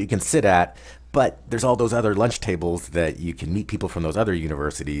table that you can sit at, but there's all those other lunch tables that you can meet people from those other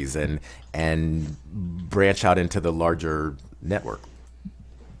universities and branch out into the larger network.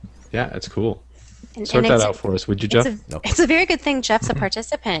 Yeah, it's cool. And Sort that out for us, would you, Jeff? It's a very good thing Jeff's a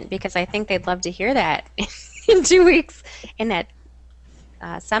participant, because I think they'd love to hear that in 2 weeks in that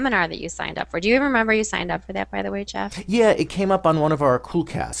seminar that you signed up for. Do you even remember you signed up for that, by the way, Jeff? Yeah, it came up on one of our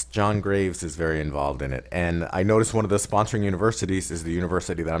Coolcasts. John Graves is very involved in it. And I noticed one of the sponsoring universities is the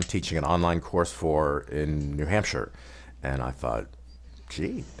university that I'm teaching an online course for in New Hampshire. And I thought,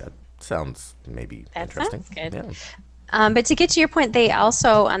 gee, that sounds maybe interesting. That sounds good. Yeah. But to get to your point, they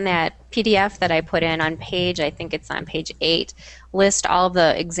also, on that PDF that I put in on page, I think it's on page 8, list all of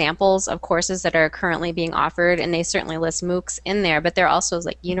the examples of courses that are currently being offered, and they certainly list MOOCs in there, but there also is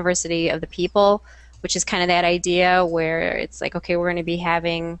like University of the People, which is kind of that idea where it's like, okay, we're going to be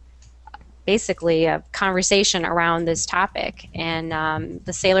having basically a conversation around this topic, and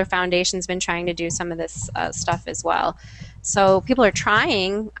the Saylor Foundation's been trying to do some of this stuff as well. So people are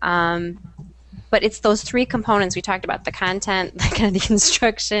trying, but it's those 3 components we talked about: the content, the kind of the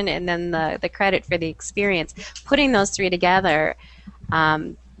instruction, and then the credit for the experience. Putting those 3 together,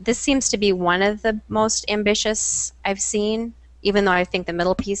 this seems to be one of the most ambitious I've seen, even though I think the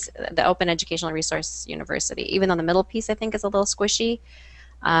middle piece, the Open Educational Resource University, even though the middle piece I think is a little squishy,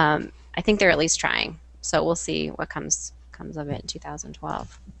 I think they're at least trying. So we'll see what comes of it in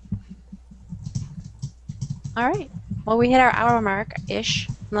 2012. All right. Well, we hit our hour mark-ish,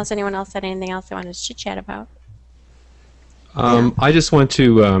 unless anyone else had anything else they wanted to chit-chat about. I just want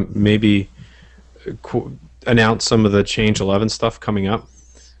to maybe announce some of the Change11 stuff coming up.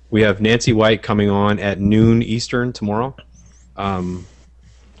 We have Nancy White coming on at noon Eastern tomorrow. Nancy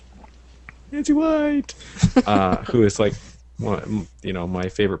White, who is like, my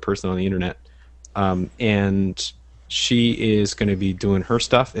favorite person on the internet, and she is going to be doing her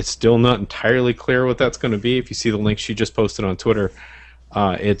stuff. It's still not entirely clear what that's going to be. If you see the link she just posted on Twitter,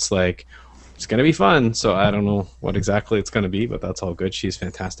 it's like, it's going to be fun. So I don't know what exactly it's going to be, but that's all good. She's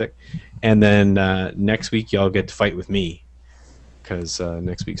fantastic. And then next week, y'all get to fight with me, because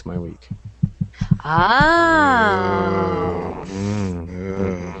next week's my week. Oh.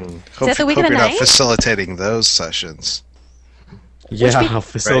 Hope the week of the you're not night? facilitating those sessions. Yeah, I'll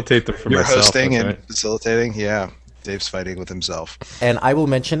facilitate them for You're myself. hosting that's and right. facilitating? Yeah. Dave's fighting with himself. And I will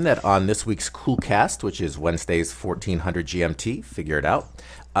mention that on this week's Coolcast, which is Wednesdays 1400 GMT, figure it out,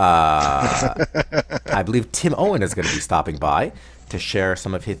 I believe Tim Owen is going to be stopping by to share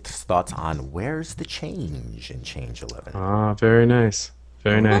some of his thoughts on where's the change in Change11. Ah, very nice.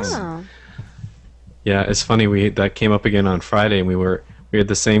 Very nice. Oh. Yeah, it's funny. That came up again on Friday, and we had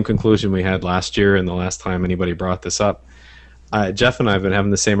the same conclusion we had last year, and the last time anybody brought this up. Jeff and I have been having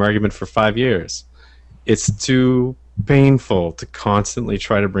the same argument for 5 years. It's too painful to constantly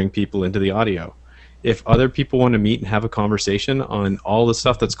try to bring people into the audio. If other people want to meet and have a conversation on all the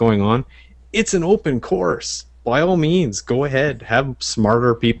stuff that's going on, it's an open course. By all means, go ahead. Have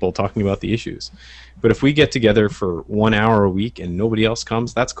smarter people talking about the issues. But if we get together for 1 hour a week and nobody else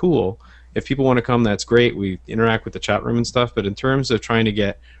comes, that's cool. If people want to come, that's great. We interact with the chat room and stuff. But in terms of trying to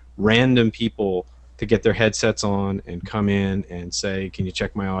get random people to get their headsets on and come in and say, can you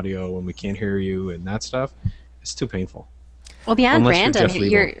check my audio when we can't hear you, and that stuff, it's too painful. Well, beyond Unless you're random, Jeff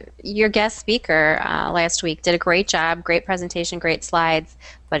your guest speaker last week did a great job, great presentation, great slides,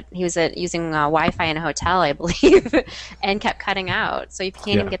 but he was using Wi-Fi in a hotel, I believe, and kept cutting out. So if you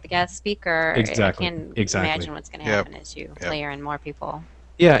can't even get the guest speaker, Exactly. I can Exactly. imagine what's going to happen as you layer in more people.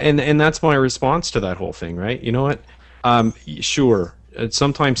 Yeah, and that's my response to that whole thing, right? You know what? Sure.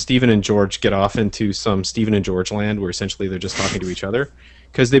 Sometimes Stephen and George get off into some Stephen and George land where essentially they're just talking to each other,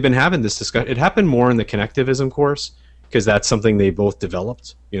 because they've been having this discussion. It happened more in the connectivism course, because that's something they both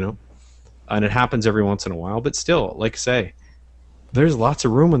developed, and it happens every once in a while. But still, like I say, there's lots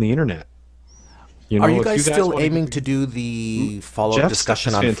of room on the internet. Are you guys still aiming to do the follow-up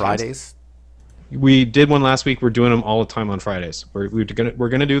discussion on Fridays? We did one last week. We're doing them all the time on Fridays. We're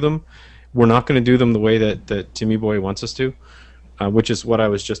gonna do them. We're not gonna do them the way that Timmy Boy wants us to, which is what I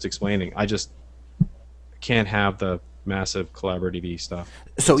was just explaining. I just can't have the massive collaborative stuff.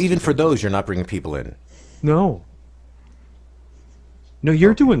 So even for those, you're not bringing people in? No,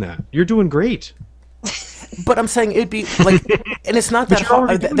 you're doing that. You're doing great. But I'm saying it'd be like, and it's not that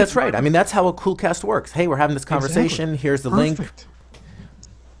hard. That's right. I mean, that's how a Coolcast works. Hey, we're having this conversation. Exactly. Here's the link.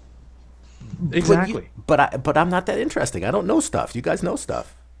 Exactly. But I'm not that interesting. I don't know stuff. You guys know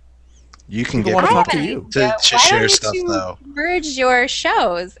stuff. You can People get wanna talk to people you. to Why share don't stuff you though. merge your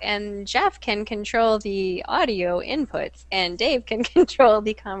shows, and Jeff can control the audio inputs, and Dave can control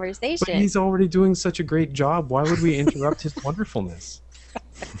the But conversation. he's already doing such a great job. Why would we interrupt his wonderfulness?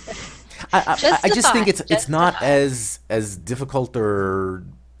 I Just a just think thought, it's just a not thought. as difficult or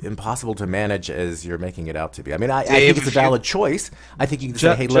impossible to manage as you're making it out to be. I mean, I Dave, think it's a if you- valid choice. I think you can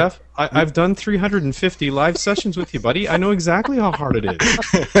say, hey, look, Jeff, I've done 350 live sessions with you, buddy. I know exactly how hard it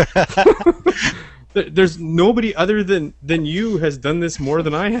is. There's nobody other than you has done this more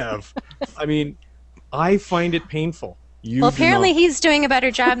than I have. I mean, I find it painful. You Well, do apparently not. he's doing a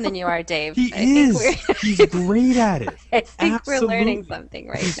better job than you are, Dave. He I think is. we're- He's great at it. I think we're learning Absolutely. something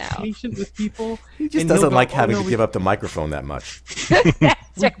right He's now. patient with people. he just and he'll doesn't go, like "Oh, having no, to we- give up the microphone that much. That's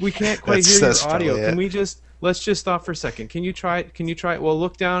right. We can't quite That's- hear that's your audio. probably Can it. we just let's just stop for a second? Can you try it? Can you try it? Well,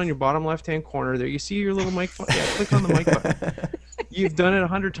 look down in your bottom left-hand corner there. You see your little mic button? Yeah, click on the mic button. You've done it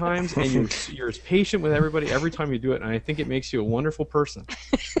 100 times, and you're as patient with everybody every time you do it. And I think it makes you a wonderful person.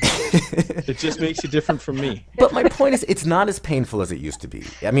 It just makes you different from me. But my point is, it's not as painful as it used to be.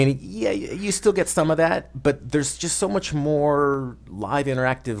 I mean, yeah, you still get some of that, but there's just so much more live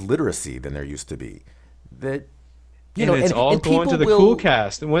interactive literacy than there used to be. That you know, and it's all going to the people will-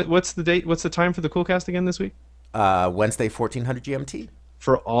 Coolcast. And what's the date? What's the time for the Coolcast again this week? Wednesday, 1400 GMT.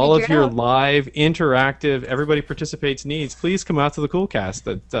 For all of Figure it your out. live, interactive, everybody participates needs, please come out to the Coolcast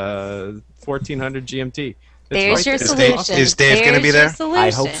at 1400 GMT. It's There's right your there. solution. Is Dave gonna be There's there? your I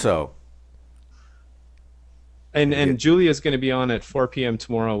hope solution. so. And Julia's going to be on at 4 p.m.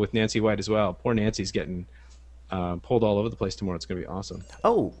 tomorrow with Nancy White as well. Poor Nancy's getting pulled all over the place tomorrow. It's going to be awesome.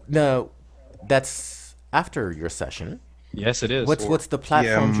 Oh no, that's after your session. Yes, it is. What's the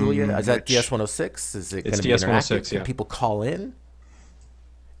platform, Yeah, Julia? Is that which- DS106? Is it going It's to be interactive? DS106, Can yeah. people call in?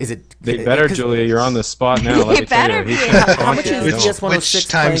 Is it? They better, 'cause Julia. You're on the spot now. Let They me tell better you. be. He's gonna How much taunt is you. DS106 Which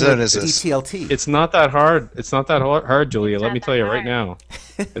time playing zone with is this? ETLT? It's not that hard. It's not that hard, Julia. Let not me that tell you right hard. now.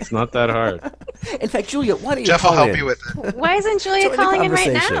 It's not that hard. In fact, Julia, why don't you Jeff will call help in? you with it. Why isn't Julia Join the calling in right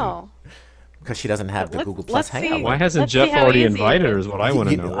conversation. now? Because she doesn't have the Let's- Google Plus let's see. Hangout. Why hasn't Let's see Jeff how already easy it invited her? is. Is what I want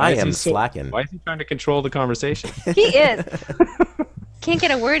to know. I Why is am he slacking. Why is he trying to control the conversation? He is. Can't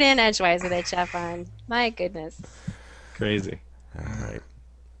get a word in edgewise with that Jeff on. My goodness. Crazy. All right.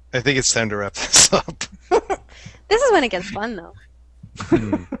 I think it's time to wrap this up. This is when it gets fun, though.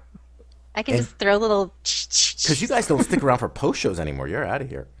 I can And- just throw little. Because you guys don't stick around for post shows anymore. You're out of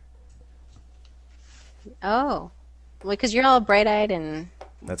here. Oh, well, because you're all bright-eyed and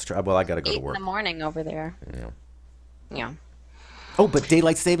That's true. Well, I got to go 8 to in work. the morning over there. Yeah. Yeah. Oh, but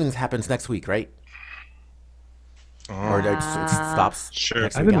daylight savings happens next week, right? Or it stops. Sure.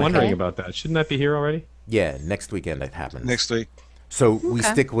 next I've been weekend? wondering Okay. about that. Shouldn't that be here already? Yeah, next weekend it happens. Next week. So we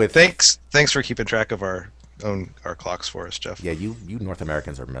Okay. stick with. Thanks for keeping track of our clocks for us, Jeff. Yeah, you North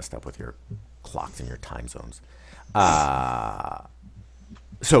Americans are messed up with your clocks and your time zones.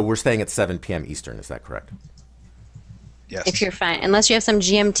 So we're staying at 7 p.m. Eastern. Is that correct? Yes. If you're fine, unless you have some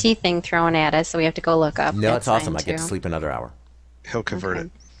GMT thing thrown at us, so we have to go look up. No, That's it's awesome. I fine, get to too. sleep another hour, He'll convert Okay.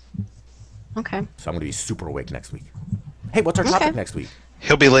 it. Okay. so I'm going to be super awake next week. Hey, what's our topic Okay. next week?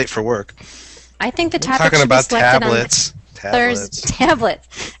 He'll be late for work. I think the topic Talking should about be selected tablets. on tablets.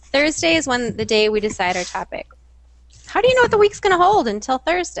 Thursday is the day we decide our topic. How do you know what the week's going to hold until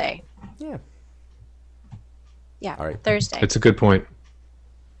Thursday? Yeah. Yeah, All right. Thursday. It's a good point.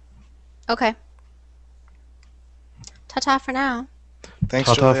 Okay. Ta-ta for now. Thanks,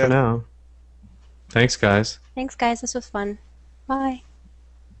 Ta-ta Julia. for now. Thanks, guys. Thanks, guys. This was fun. Bye.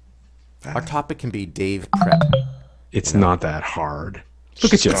 Our topic can be Dave Prep. It's not that hard.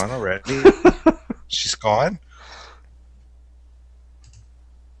 Look at She's you. gone already. She's gone?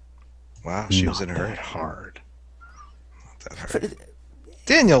 Wow, she was in a hurry. That hard. Not that hard.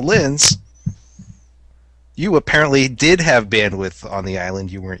 Daniel Linz, you apparently did have bandwidth on the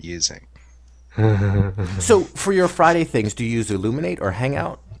island you weren't using. So for your Friday things, do you use Illuminate or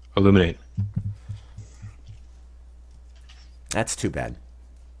Hangout? Illuminate. That's too bad.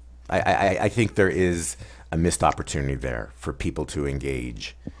 I think there is a missed opportunity there for people to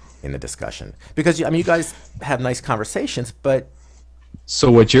engage in the discussion. Because, I mean, you guys have nice conversations, but So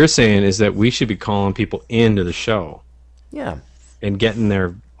what you're saying is that we should be calling people into the show yeah. and getting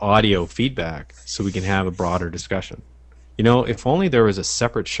their audio feedback so we can have a broader discussion. You know, if only there was a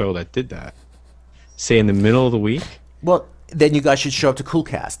separate show that did that. Say in the middle of the week. Well, then you guys should show up to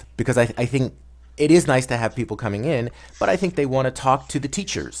Coolcast because I think it is nice to have people coming in, but I think they want to talk to the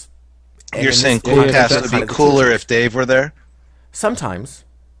teachers. And You're in saying this- Coolcast that's would kind be of the cooler teachers. if Dave were there? Sometimes.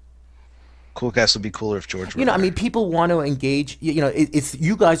 Coolcast would be cooler if George were You know, I there. mean, people want to engage. You know, it's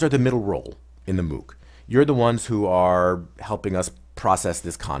you guys are the middle role. in the MOOC. You're the ones who are helping us process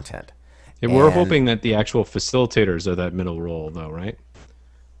this content. And we're hoping that the actual facilitators are that middle role, though, right?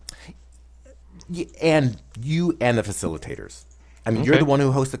 And you and the facilitators. I mean, you're the one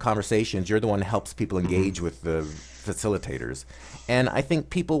who hosts the conversations. You're the one who helps people engage with the facilitators. And I think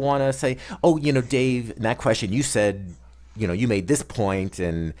people want to say, oh, you know, Dave, in that question you said, you know, you made this point,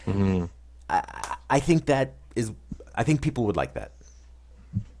 and I think people would like that.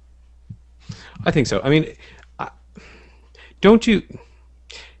 I think so. I mean, don't you?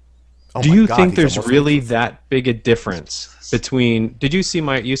 Oh do you God, think there's really that big a difference between? Did you see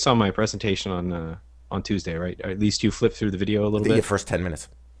you saw my presentation on Tuesday, right? Or at least you flipped through the video a little bit. The first 10 minutes.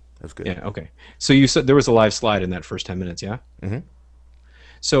 That was good. Yeah. Okay. So you said there was a live slide in that first 10 minutes, yeah? Mm-hmm.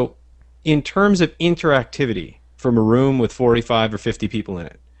 So, in terms of interactivity from a room with 45 or 50 people in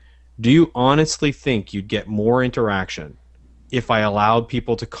it, do you honestly think you'd get more interaction if I allowed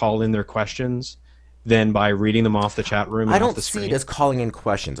people to call in their questions than by reading them off the chat room and I off don't the see screen? it as calling in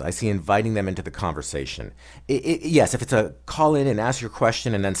questions. I see inviting them into the conversation. Yes, if it's a call in and ask your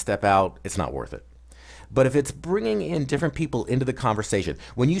question and then step out, it's not worth it. But if it's bringing in different people into the conversation,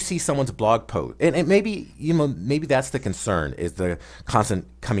 when you see someone's blog post, and maybe, you know, maybe that's the concern, is the constant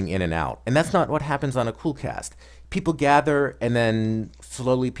coming in and out. And that's not what happens on a Coolcast. People gather, and then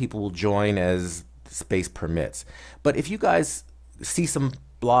slowly people will join as space permits. But if you guys see some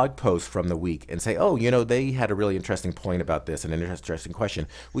blog posts from the week and say, oh, you know, they had a really interesting point about this and an interesting question,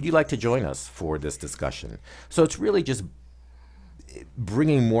 would you like to join us for this discussion? So it's really just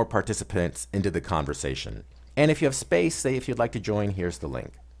bringing more participants into the conversation. And if you have space, say if you'd like to join, here's the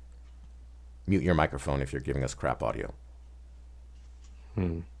link. Mute your microphone if you're giving us crap audio.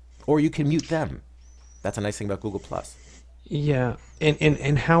 Or you can mute them. That's a nice thing about Google+. Yeah,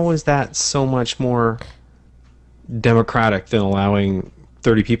 and how is that so much more democratic than allowing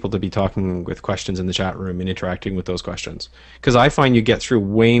 30 people to be talking with questions in the chat room and interacting with those questions? Because I find you get through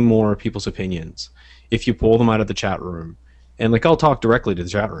way more people's opinions if you pull them out of the chat room. And like, I'll talk directly to the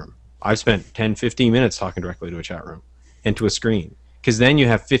chat room. I've spent 10, 15 minutes talking directly to a chat room and to a screen. Because then you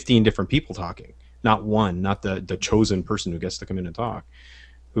have 15 different people talking, not one, not the chosen person who gets to come in and talk,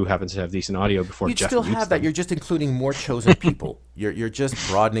 who happens to have decent audio before You'd Jeff still mutes have that. them. You're just including more chosen people. You're just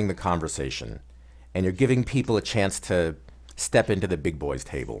broadening the conversation. And you're giving people a chance to step into the big boys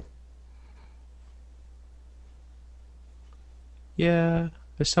table. Yeah,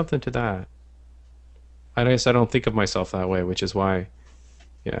 there's something to that. I guess I don't think of myself that way, which is why,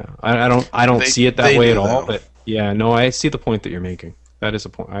 yeah, I don't see it that way at all. But yeah, no, I see the point that you're making. That is a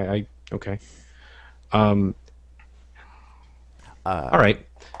point. Okay. All right.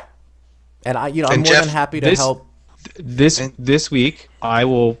 And I'm more Jeff, than happy to help. This week, I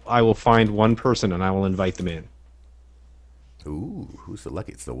will find one person and I will invite them in. Ooh, who's the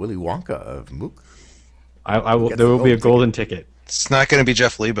lucky? It's the Willy Wonka of MOOC. I will. There will be a golden ticket. It's not going to be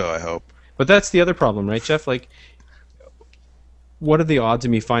Jeff Lebo, I hope. But that's the other problem, right, Jeff? Like, what are the odds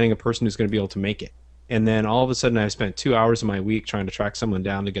of me finding a person who's going to be able to make it? And then all of a sudden I've spent 2 hours of my week trying to track someone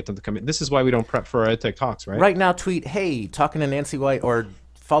down to get them to come in. This is why we don't prep for our EdTech Talks, right? Right now, tweet, hey, talking to Nancy White, or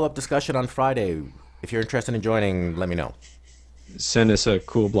follow-up discussion on Friday. If you're interested in joining, let me know. Send us a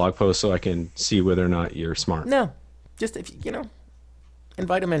cool blog post so I can see whether or not you're smart. No, just if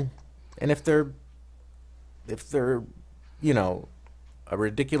invite them in. And if they're a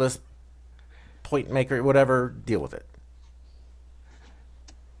ridiculous point maker, whatever, deal with it.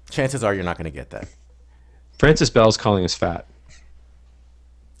 Chances are you're not going to get that. Francis Bell's calling us fat.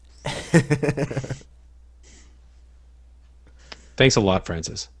 Thanks a lot,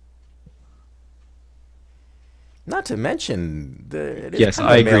 Francis. Not to mention it is yes, kind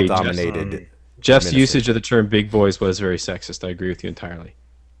of I agree. male-dominated. Jeff's usage of the term "big boys" was very sexist. I agree with you entirely.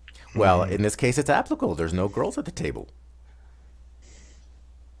 Well, in this case, it's applicable. There's no girls at the table.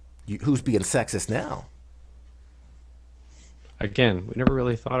 Who's being sexist now? Again, we never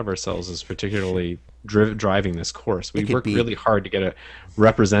really thought of ourselves as particularly driving this course. We worked really hard to get a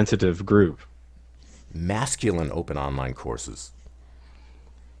representative group. Masculine open online courses.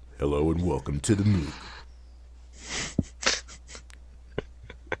 Hello and welcome to the MOOC.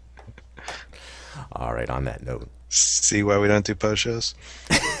 All right, on that note. See why we don't do post shows?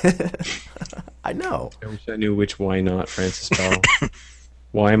 I know. I wish I knew which why not, Francis Bell.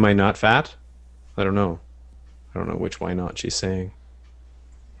 Why am I not fat? I don't know. I don't know which why not she's saying.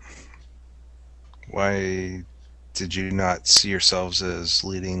 Why did you not see yourselves as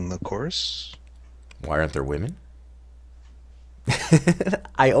leading the course? Why aren't there women?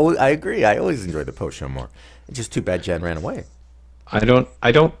 I agree. I always enjoy the post show more. It's just too bad Jen ran away. I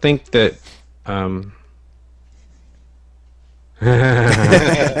don't think that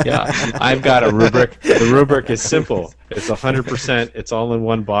Yeah, I've got a rubric. The rubric is simple. It's 100%. It's all in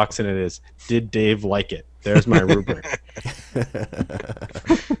one box, and it is, did Dave like it? There's my rubric.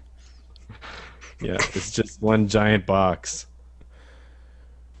 Yeah, it's just one giant box.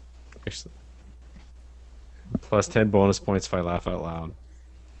 Actually, plus 10 bonus points if I laugh out loud.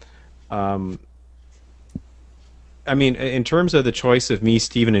 I mean, in terms of the choice of me,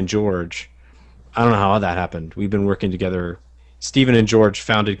 Stephen, and George, I don't know how that happened. We've been working together. Stephen and George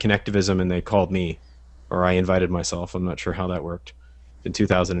founded Connectivism, and they called me, or I invited myself. I'm not sure how that worked, in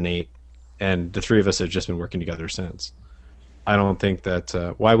 2008. And the three of us have just been working together since. I don't think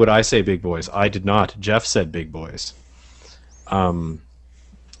that... why would I say big boys? I did not. Jeff said big boys.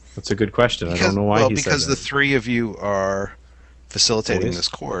 That's a good question. I don't know why he said that. Because the three of you are facilitating this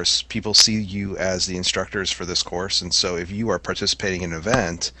course. People see you as the instructors for this course, and so if you are participating in an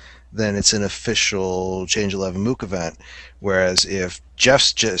event, then it's an official Change11 MOOC event. Whereas if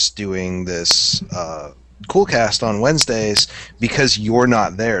Jeff's just doing this Coolcast on Wednesdays, because you're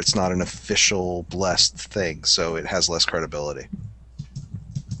not there, it's not an official blessed thing, so it has less credibility.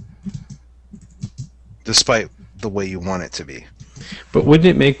 Despite the way you want it to be. But wouldn't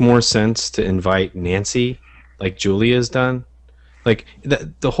it make more sense to invite Nancy, like Julia's done? Like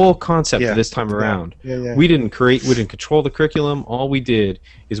the whole concept of this time around, we didn't control the curriculum. All we did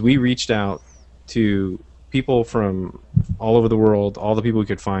is we reached out to people from all over the world, all the people we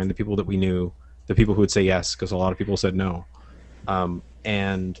could find, the people that we knew, the people who would say yes, because a lot of people said no,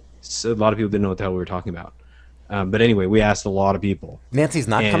 and so a lot of people didn't know what the hell we were talking about. But anyway, we asked a lot of people. Nancy's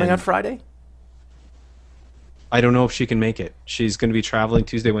not coming on Friday? I don't know if she can make it. She's going to be traveling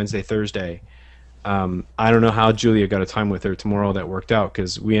Tuesday, Wednesday, Thursday. I don't know how Julia got a time with her tomorrow that worked out,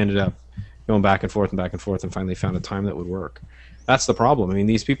 because we ended up going back and forth and finally found a time that would work. That's the problem. I mean,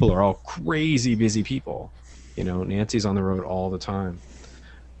 these people are all crazy busy people. You know, Nancy's on the road all the time.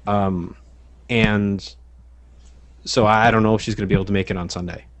 And so I don't know if she's going to be able to make it on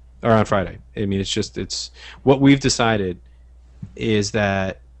Sunday or on Friday. I mean, it's what we've decided is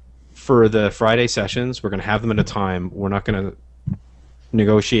that for the Friday sessions, we're going to have them at a time. We're not going to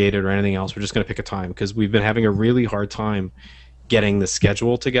negotiate it or anything else. We're just going to pick a time, because we've been having a really hard time getting the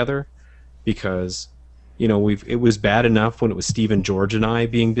schedule together, because, you know, it was bad enough when it was Stephen, George, and I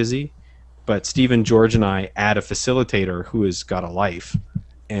being busy, but Stephen, George, and I add a facilitator who has got a life.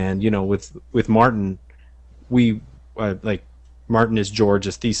 And, you know, with Martin, we Martin is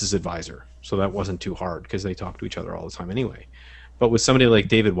George's thesis advisor, so that wasn't too hard because they talk to each other all the time anyway. But with somebody like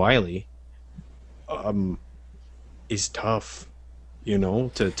David Wiley, is tough, you know,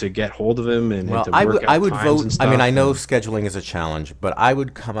 to get hold of him and to work out I would times vote. and stuff. I mean, I know scheduling is a challenge, but I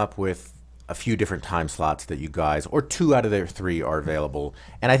would come up with a few different time slots that you guys, or 2 out of their 3 are available.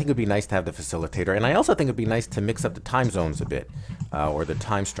 And I think it would be nice to have the facilitator. And I also think it would be nice to mix up the time zones a bit, or the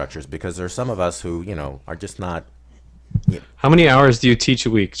time structures, because there are some of us who, you know, are just not. You know. How many hours do you teach a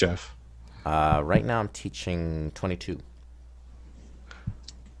week, Jeff? Right now I'm teaching 22.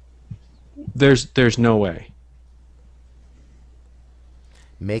 There's no way.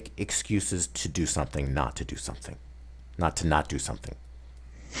 Make excuses to do something, not to do something. Not to not do something.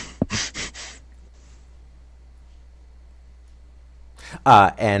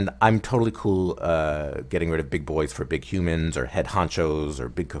 And I'm totally cool getting rid of big boys for big humans, or head honchos, or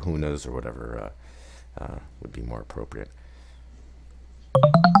big kahunas, or whatever would be more appropriate.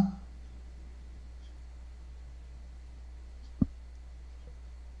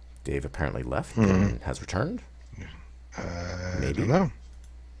 Dave apparently left and has returned. Maybe. I don't know.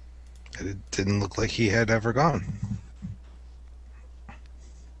 It didn't look like he had ever gone.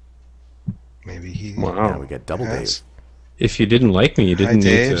 Maybe he... Wow. Now we get double Dave. If you didn't like me, you didn't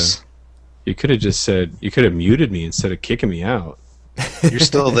need Daves. to... You could have just said... You could have muted me instead of kicking me out. You're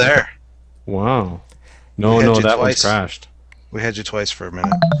still there. Wow. No, that one's crashed. We had you twice for a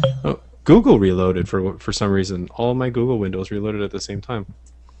minute. Oh, Google reloaded for some reason. All my Google windows reloaded at the same time.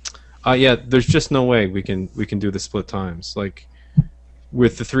 Yeah, there's just no way we can do the split times. Like,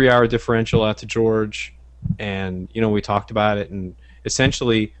 with the 3-hour differential out to George, and, you know, we talked about it, and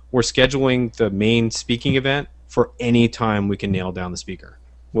essentially we're scheduling the main speaking event for any time we can nail down the speaker.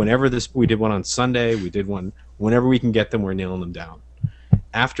 Whenever we did one on Sunday, we did one whenever we can get them, we're nailing them down.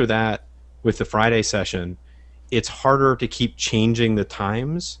 After that, with the Friday session, it's harder to keep changing the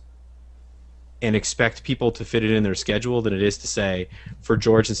times and expect people to fit it in their schedule than it is to say, for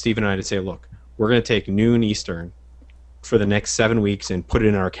George and Steve and I to say, look, we're going to take noon Eastern for the next 7 weeks and put it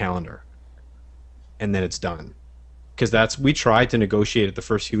in our calendar. And then it's done. Because we tried to negotiate it the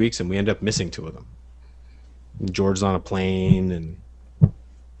first few weeks and we ended up missing 2 of them. And George's on a plane and...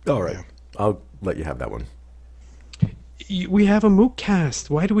 All right. I'll let you have that one. we have a MOOC cast.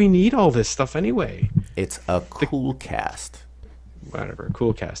 Why do we need all this stuff anyway? It's a cool cast. Whatever,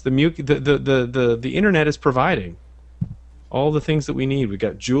 cool cast. The internet is providing all the things that we need. We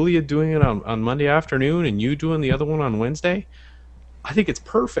got Julia doing it on Monday afternoon, and you doing the other one on Wednesday. I think it's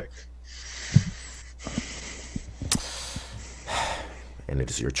perfect. And it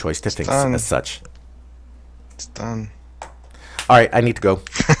is your choice to think as such. It's done. All right, I need to go.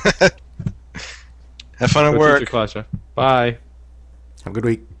 Have fun at Go work. teach your class, Jeff. Bye. Have a good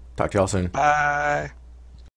week. Talk to y'all soon. Bye.